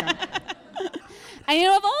go go. And you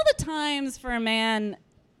know, of all the times for a man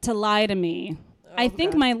to lie to me, I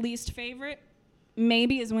think my least favorite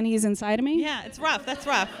maybe is when he's inside of me. Yeah, it's rough. That's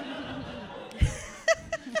rough.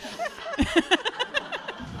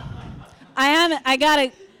 I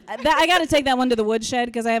gotta take that one to the woodshed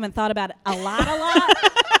because I haven't thought about it a lot.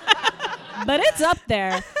 But it's up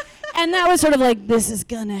there. And that was sort of like, this is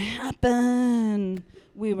gonna happen.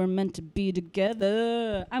 We were meant to be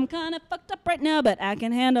together. I'm kind of fucked up right now, but I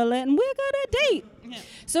can handle it, and we're gonna date. Yeah.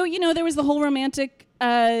 So, you know, there was the whole romantic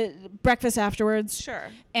breakfast afterwards. Sure.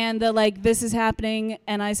 And the like, this is happening.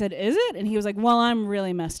 And I said, is it? And he was like, well, I'm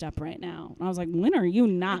really messed up right now. And I was like, when are you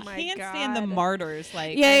not? my Can't stand the God. martyrs.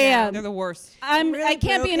 Like, Yeah. they're the worst. I really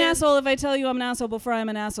can't be an broken. asshole if I tell you I'm an asshole before I'm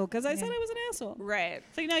an asshole, because I said I was an asshole. Right.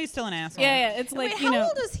 So now you're still an asshole. Yeah, it's like, Wait, you how know,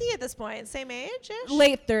 old is he at this point? Same age-ish?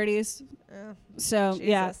 late 30s. Oh. So,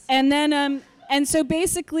 yeah. Jesus. And then, and so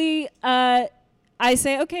basically, I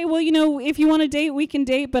say, okay, well, you know, if you want to date, we can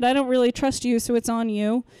date, but I don't really trust you, so it's on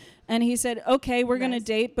you. And he said, okay, we're going to Nice.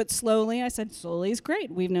 date, but slowly. I said, slowly is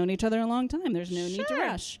great. We've known each other a long time. There's no need to Sure.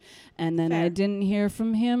 rush. And then I Fair. didn't hear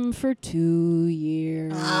from him for 2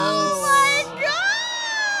 years. Oh my God!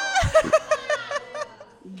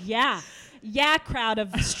 Yeah, crowd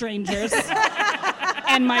of strangers.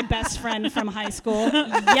 And my best friend from high school.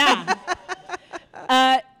 Yeah.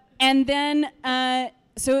 And then,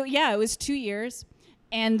 so yeah, it was 2 years.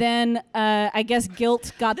 And then I guess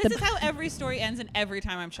guilt got This the... is how every story ends, and every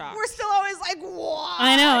time I'm shocked. We're still always like, what?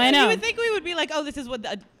 I know. You would think we would be like, oh, this is what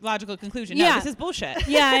the logical conclusion. No, Yeah. this is bullshit.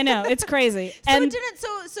 Yeah, I know. It's crazy. So and it didn't.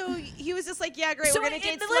 So he was just like, yeah, great. so we're gonna it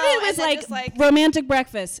date slow. literally was and then like, just like romantic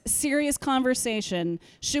breakfast, serious conversation.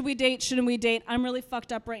 Should we date? Shouldn't we date? I'm really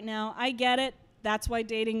fucked up right now. I get it. That's why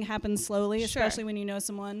dating happens slowly, Sure. especially when you know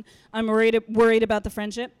someone. I'm worried about the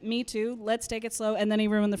friendship. Me too. Let's take it slow. And then he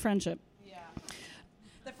ruined the friendship.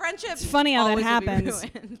 The friendship. It's funny how that always will be happens.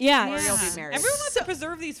 ruined. Yeah. Or you'll be Yeah. married. Everyone wants to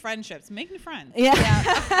preserve these friendships. Make new friends. Yeah.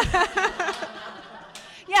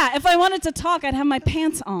 Yeah, if I wanted to talk, I'd have my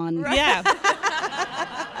pants on. Yeah.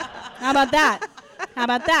 How about that? How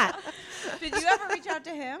about that? Did you ever reach out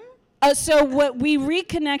to him? So what we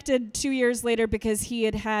reconnected 2 years later because he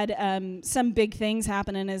had some big things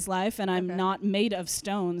happen in his life, and I'm not made of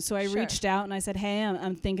stone. So I reached out and I said, "Hey,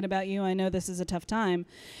 I'm thinking about you. I know this is a tough time,"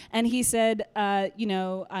 and he said,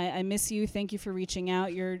 I miss you. Thank you for reaching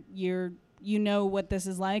out. You know what this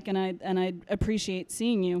is like, and I appreciate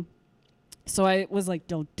seeing you. So I was like,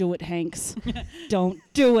 "Don't do it, Hanks. Don't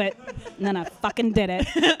do it." And then I fucking did it.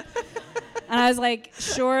 And I was like,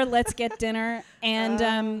 "Sure, let's get dinner."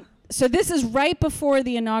 And so this is right before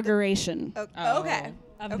the inauguration Okay.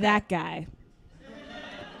 of that guy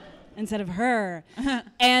instead of her.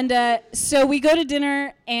 And so we go to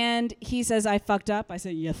dinner, and he says, "I fucked up." I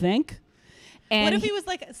said, "You think?" And what if he was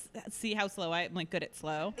like, see how slow I'm like good at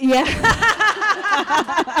slow? Yeah. That's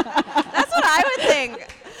what I would think.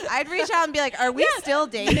 I'd reach out and be like, "Are we still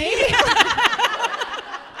dating?"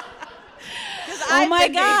 Oh my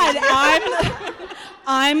God,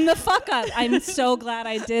 I'm the fuck up. I'm so glad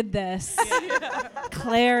I did this.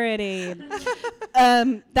 Clarity.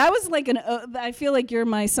 That was like I feel like you're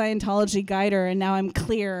my Scientology guider, and now I'm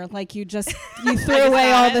clear. Like you threw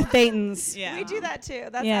away all the thetans. Yeah. We do that too.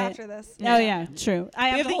 That's Yeah. after this. Oh yeah, true. I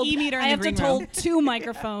have the e-meter in the green room. hold 2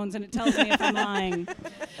 microphones, and it tells me if I'm lying.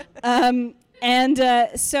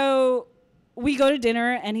 So we go to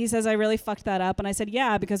dinner, and he says, "I really fucked that up." And I said,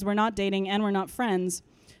 "Yeah, because we're not dating and we're not friends.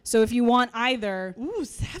 So if you want either, Ooh,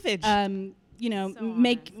 savage.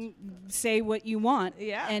 say what you want."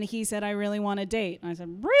 Yeah. And he said, "I really want a date." And I said,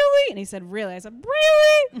 "Really?" And he said, "Really?" I said,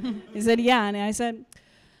 "Really?" He said, "Yeah." And I said,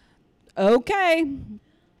 "Okay."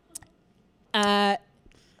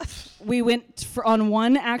 We went on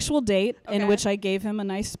one actual date in which I gave him a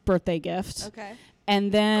nice birthday gift. Okay.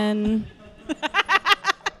 And then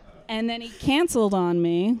he canceled on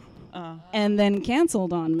me, and then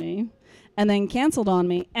canceled on me, and then canceled on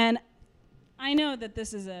me. And I know that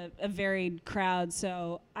this is a varied crowd,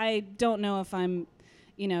 so I don't know if I'm,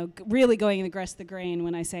 really going against the grain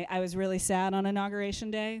when I say I was really sad on Inauguration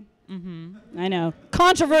Day. Mm-hmm. I know.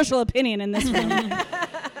 Controversial opinion in this room.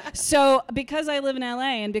 So because I live in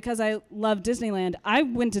LA and because I love Disneyland, I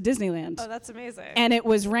went to Disneyland. Oh, that's amazing. And it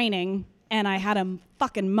was raining, and I had a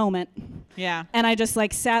fucking moment. Yeah. And I just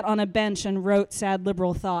sat on a bench and wrote sad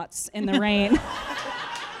liberal thoughts in the rain.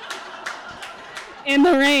 In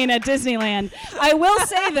the rain at Disneyland. I will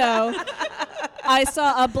say, though, I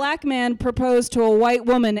saw a black man propose to a white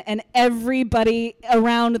woman, and everybody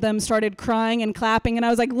around them started crying and clapping, and I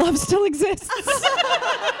was like, love still exists.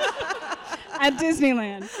 At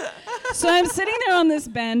Disneyland. So I'm sitting there on this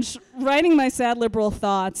bench writing my sad liberal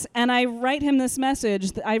thoughts, and I write him this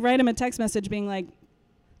message. I write him a text message being like,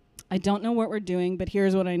 I don't know what we're doing, but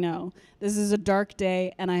here's what I know. This is a dark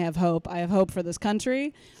day, and I have hope. I have hope for this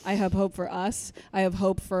country. I have hope for us. I have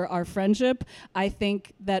hope for our friendship. I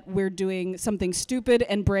think that we're doing something stupid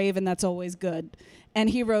and brave, and that's always good.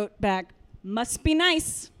 And he wrote back, must be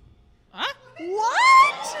nice. Huh?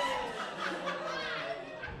 What?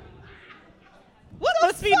 What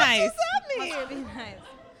must be nice? What does that mean?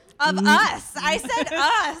 Of us. I said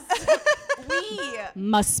us. We.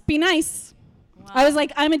 Must be nice. Wow. I was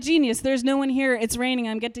like, I'm a genius. There's no one here. It's raining.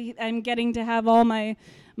 I'm getting to have all my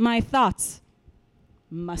thoughts.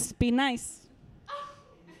 Must be nice.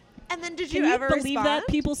 And then did Can you ever believe respond? that,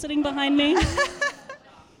 people sitting behind me?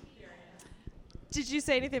 Did you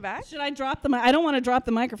say anything back? Should I drop the I don't want to drop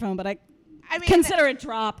the microphone, but I mean, consider it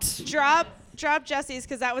dropped. Drop Jessie's,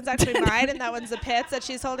 because that one's actually mine, and that one's the pits that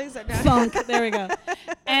she's holding. So no. Funk. There we go.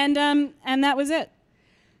 And that was it.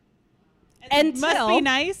 Must be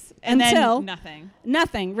nice. And until then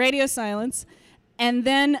nothing. Radio silence. And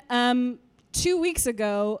then 2 weeks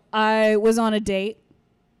ago, I was on a date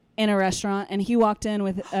in a restaurant, and he walked in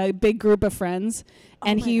with a big group of friends,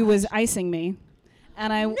 and he was icing me.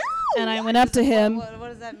 And I went up to him. What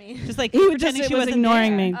does that mean? Just like he pretending she was wasn't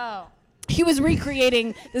ignoring there. me. Oh. He was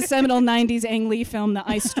recreating the seminal 90s Ang Lee film, The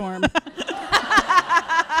Ice Storm.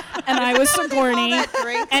 And I was Sigourney.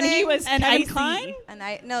 And he was Kevin Kline?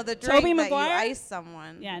 No, the drink Tobey that Maguire? you ice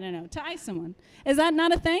someone. Yeah, no. To ice someone. Is that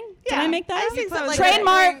not a thing? Did I make that I up? think so, like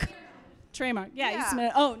Trademark. Trademark. Yeah.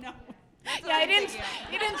 Yeah. Oh, no. Yeah,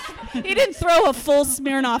 he didn't throw a full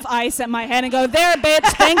Smirnoff Ice at my head and go, there, bitch,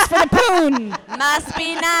 thanks for the poon. Must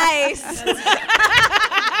be nice.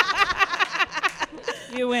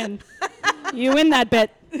 You win. You win that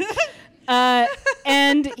bit.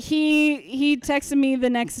 And he texted me the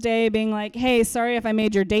next day being like, hey, sorry if I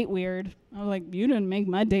made your date weird. I was like, you didn't make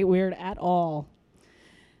my date weird at all.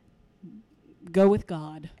 Go with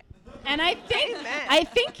God. And I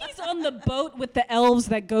think he's on the boat with the elves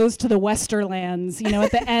that goes to the Westerlands,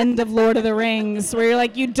 at the end of Lord of the Rings, where you're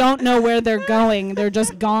like, you don't know where they're going. They're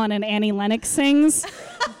just gone, and Annie Lennox sings.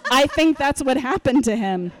 I think that's what happened to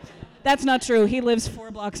him. That's not true. He lives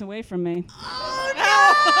 4 blocks away from me. Oh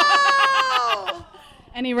no!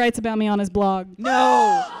 And he writes about me on his blog. No.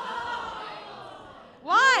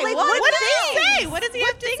 Why? Like, what what did things? he say? What does he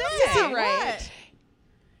have to say? Does he write?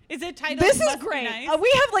 Is it titled? This is Must Be great. Nice?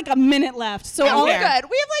 We have like a minute left. So Yeah, I'll- we're good.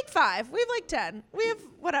 We have like 5. We have like 10. We have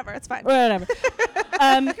whatever. It's fine. whatever.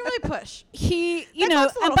 I can really push. He, you That know,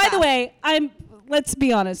 goes a and little by the fast. way, let's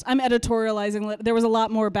be honest, I'm editorializing. There was a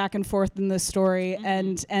lot more back and forth in this story,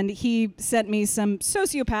 and he sent me some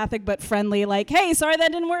sociopathic but friendly, like, hey, sorry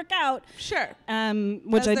that didn't work out, Sure. which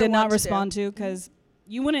As I they're did not wont to respond to because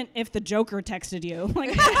you wouldn't if the Joker texted you.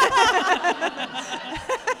 Like,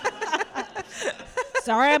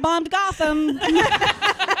 sorry I bombed Gotham.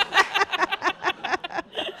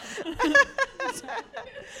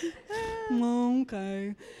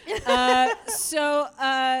 Okay.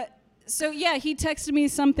 So yeah, he texted me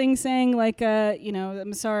something saying like, you know,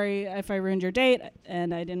 I'm sorry if I ruined your date,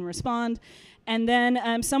 and I didn't respond. And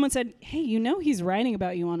then someone said, hey, you know he's writing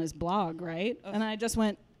about you on his blog, right? And I just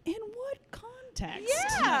went, in what context?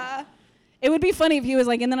 Yeah. It would be funny if he was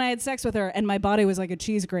like, and then I had sex with her, and my body was like a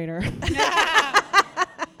cheese grater.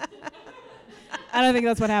 I don't think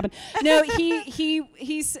that's what happened. No, he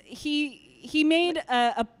made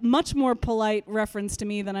a much more polite reference to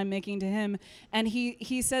me than I'm making to him, and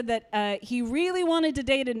he said that he really wanted to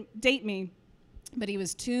date me, but he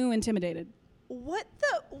was too intimidated. What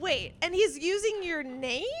the? Wait, and he's using your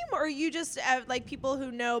name, or you just like people who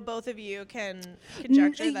know both of you can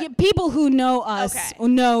conjecture that? People who know us Okay.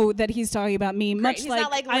 know that he's talking about me. Great. Much He's like,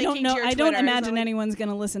 not, like, I don't linking know. to your I don't Twitter. He's not, imagine like- anyone's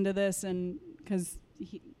gonna listen to this, and because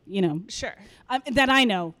you know. Sure. That I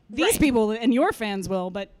know. These Right. people and your fans will,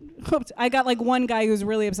 but I got like one guy who's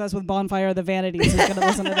really obsessed with Bonfire of the Vanities who's going to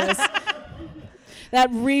listen to this. That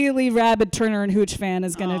really rabid Turner and Hooch fan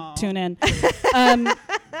is going to tune in.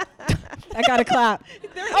 I got to clap.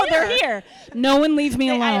 They're here. No one leave me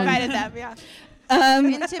alone. I invited them, yeah.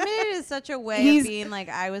 Intimidated is such a way of being like,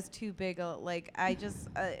 I was too big. Like, I just,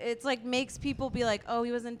 it's like makes people be like, oh,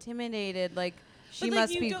 he was intimidated. Like, she But, like,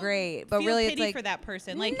 must you be don't great. But feel really, pity it's like, for that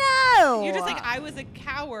person. Like, no. you're just like, I was a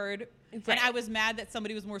coward, Right. and I was mad that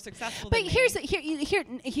somebody was more successful But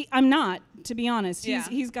than me. I'm not, to be honest. Yeah.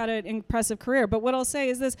 He's got an impressive career. But what I'll say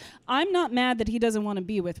is this: I'm not mad that he doesn't want to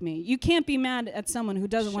be with me. You can't be mad at someone who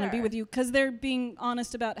doesn't want to be Sure. with you because they're being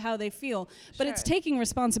honest about how they feel. But it's Sure. taking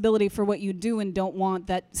responsibility for what you do and don't want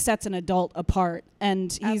that sets an adult apart.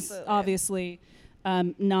 And he's Absolutely. obviously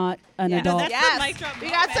not an No, adult. that's Yes. the mic drop We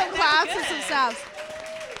got some moment. claps That's and some good.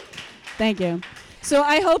 stuff. Thank you. So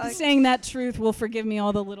I hope saying that truth will forgive me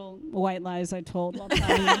all the little white lies I told while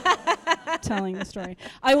telling the story.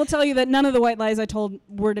 I will tell you that none of the white lies I told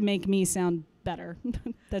were to make me sound better.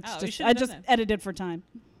 That's Oh, you just should've I done just that. edited for time.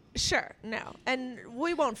 Sure, no. And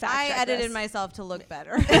we won't fact I check edited this. myself to look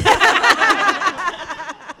better.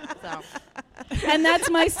 So. And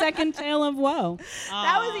that's my second tale of woe.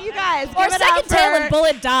 That was you guys. Or Give it up second tale for of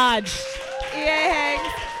bullet dodge. EA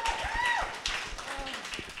Hanks.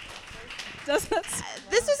 Does that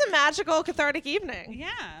This was a magical, cathartic evening. Yeah,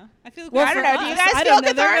 I feel. Well, I don't for know. Do you us, guys I feel don't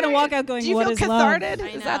know. They're cathartic? gonna walk out going, Do you "What feel is love?" catharted? I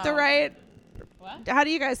Is that the know. right? What? How do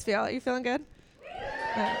you guys feel? Are you feeling good?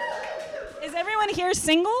 Is everyone here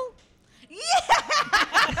single?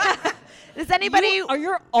 Does anybody? Are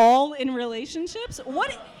you all in relationships? What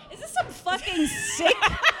is this? Some fucking sick.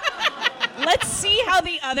 Let's see how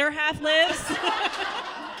the other half lives.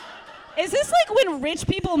 Is this like when rich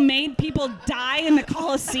people made people die in the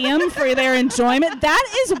Colosseum for their enjoyment? That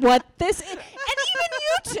is what this is. And even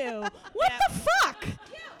you two. What the fuck?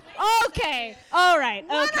 Okay. All right.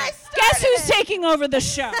 When Okay. I Guess who's started- taking over the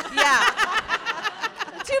show? Yeah.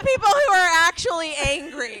 Two people who are actually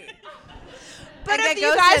angry. But Like if that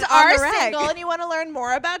you ghosted guys on are the reg. single and you want to learn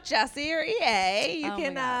more about Jessie or EA, you Oh my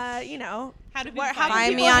can, gosh. you know, How do people how find can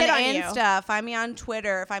Find me people on hit on you? Insta. Find me on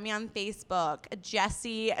Twitter. Find me on Facebook.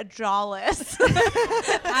 Jessie Jolles.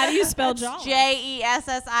 How do you spell Jolles?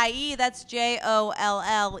 Jessie. That's JOLLES.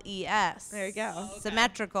 There you go. Okay.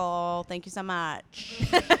 Symmetrical. Thank you so much.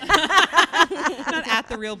 not at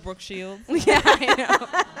the real Brooke Shields? Yeah, I know.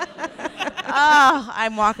 Oh,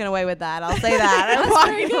 I'm walking away with that. I'll say that. I'm That's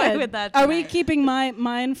walking very away good. with that. Are we tonight. keeping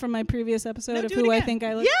mine from my previous episode No, of do who it I again. think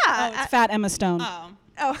I look? Yeah, Oh, it's Fat Emma Stone. Oh.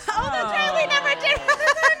 Oh, that's right. We never did.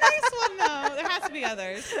 Nice one though. There has to be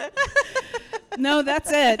others. No,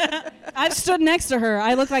 that's it. I've stood next to her.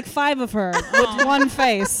 I look like 5 of her with one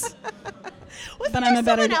face. Wasn't But I'm there a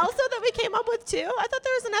better someone d- else though that we came up with too? I thought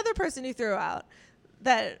there was another person you threw out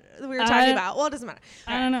that we were talking about. Well, it doesn't matter.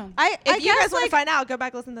 I don't know. I If you guess, guys want like, to find out, go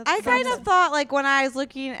back listen to. I the kind episode. of thought, like, when I was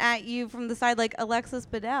looking at you from the side, like Alexis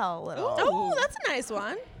Bledel. a little. Oh, that's a nice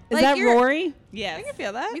one. Is Like, that you're- Rory? Yes. I can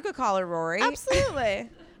feel that. You could call her Rory. Absolutely.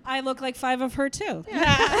 I look like 5 of her too.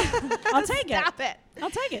 I'll take it. Stop it. I'll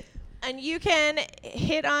take it. And you can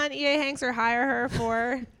hit on EA Hanks or hire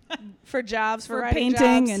her for jobs, for writing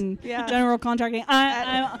painting jobs. and Yeah. general contracting.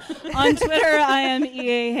 I'm on Twitter, I am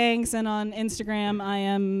EA Hanks, and on Instagram, I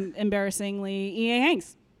am embarrassingly EA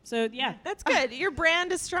Hanks. So yeah. That's good. Your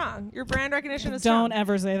brand is strong. Your brand recognition is strong. Don't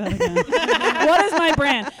ever say that again. What is my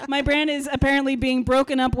brand? My brand is apparently being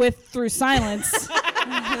broken up with through silence.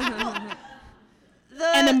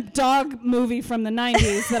 And a dog movie from the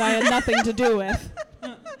 90s that I had nothing to do with.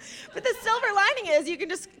 But the silver lining is you can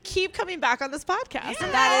just keep coming back on this podcast.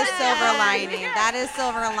 That is silver lining. That is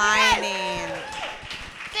silver lining.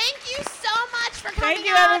 Thank you so much for coming Thank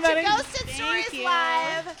you, out everybody. to Ghosted Stories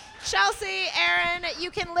Live. Chelsea, Aaron,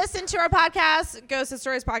 you can listen to our podcast,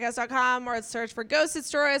 ghostedStoriesPodcast.com, or search for Ghosted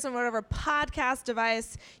Stories on whatever podcast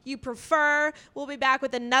device you prefer. We'll be back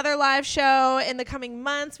with another live show in the coming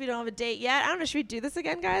months. We don't have a date yet. I don't know, should we do this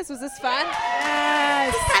again, guys? Was this fun?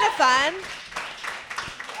 Yes. This is kind of fun.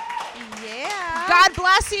 Yeah. God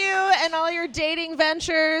bless you and all your dating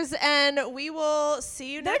ventures, and we will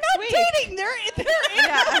see you next week. dating. They're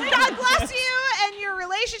God bless you and your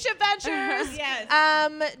relationship ventures. Yes.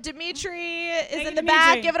 Dimitri is Thank in you, the back.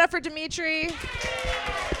 Dimitri. Give it up for Dimitri.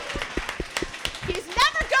 He's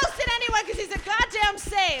never ghosted anyone because he's a goddamn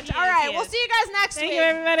sage. All right, he we'll is. see you guys next Thank week. you,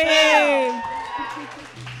 everybody.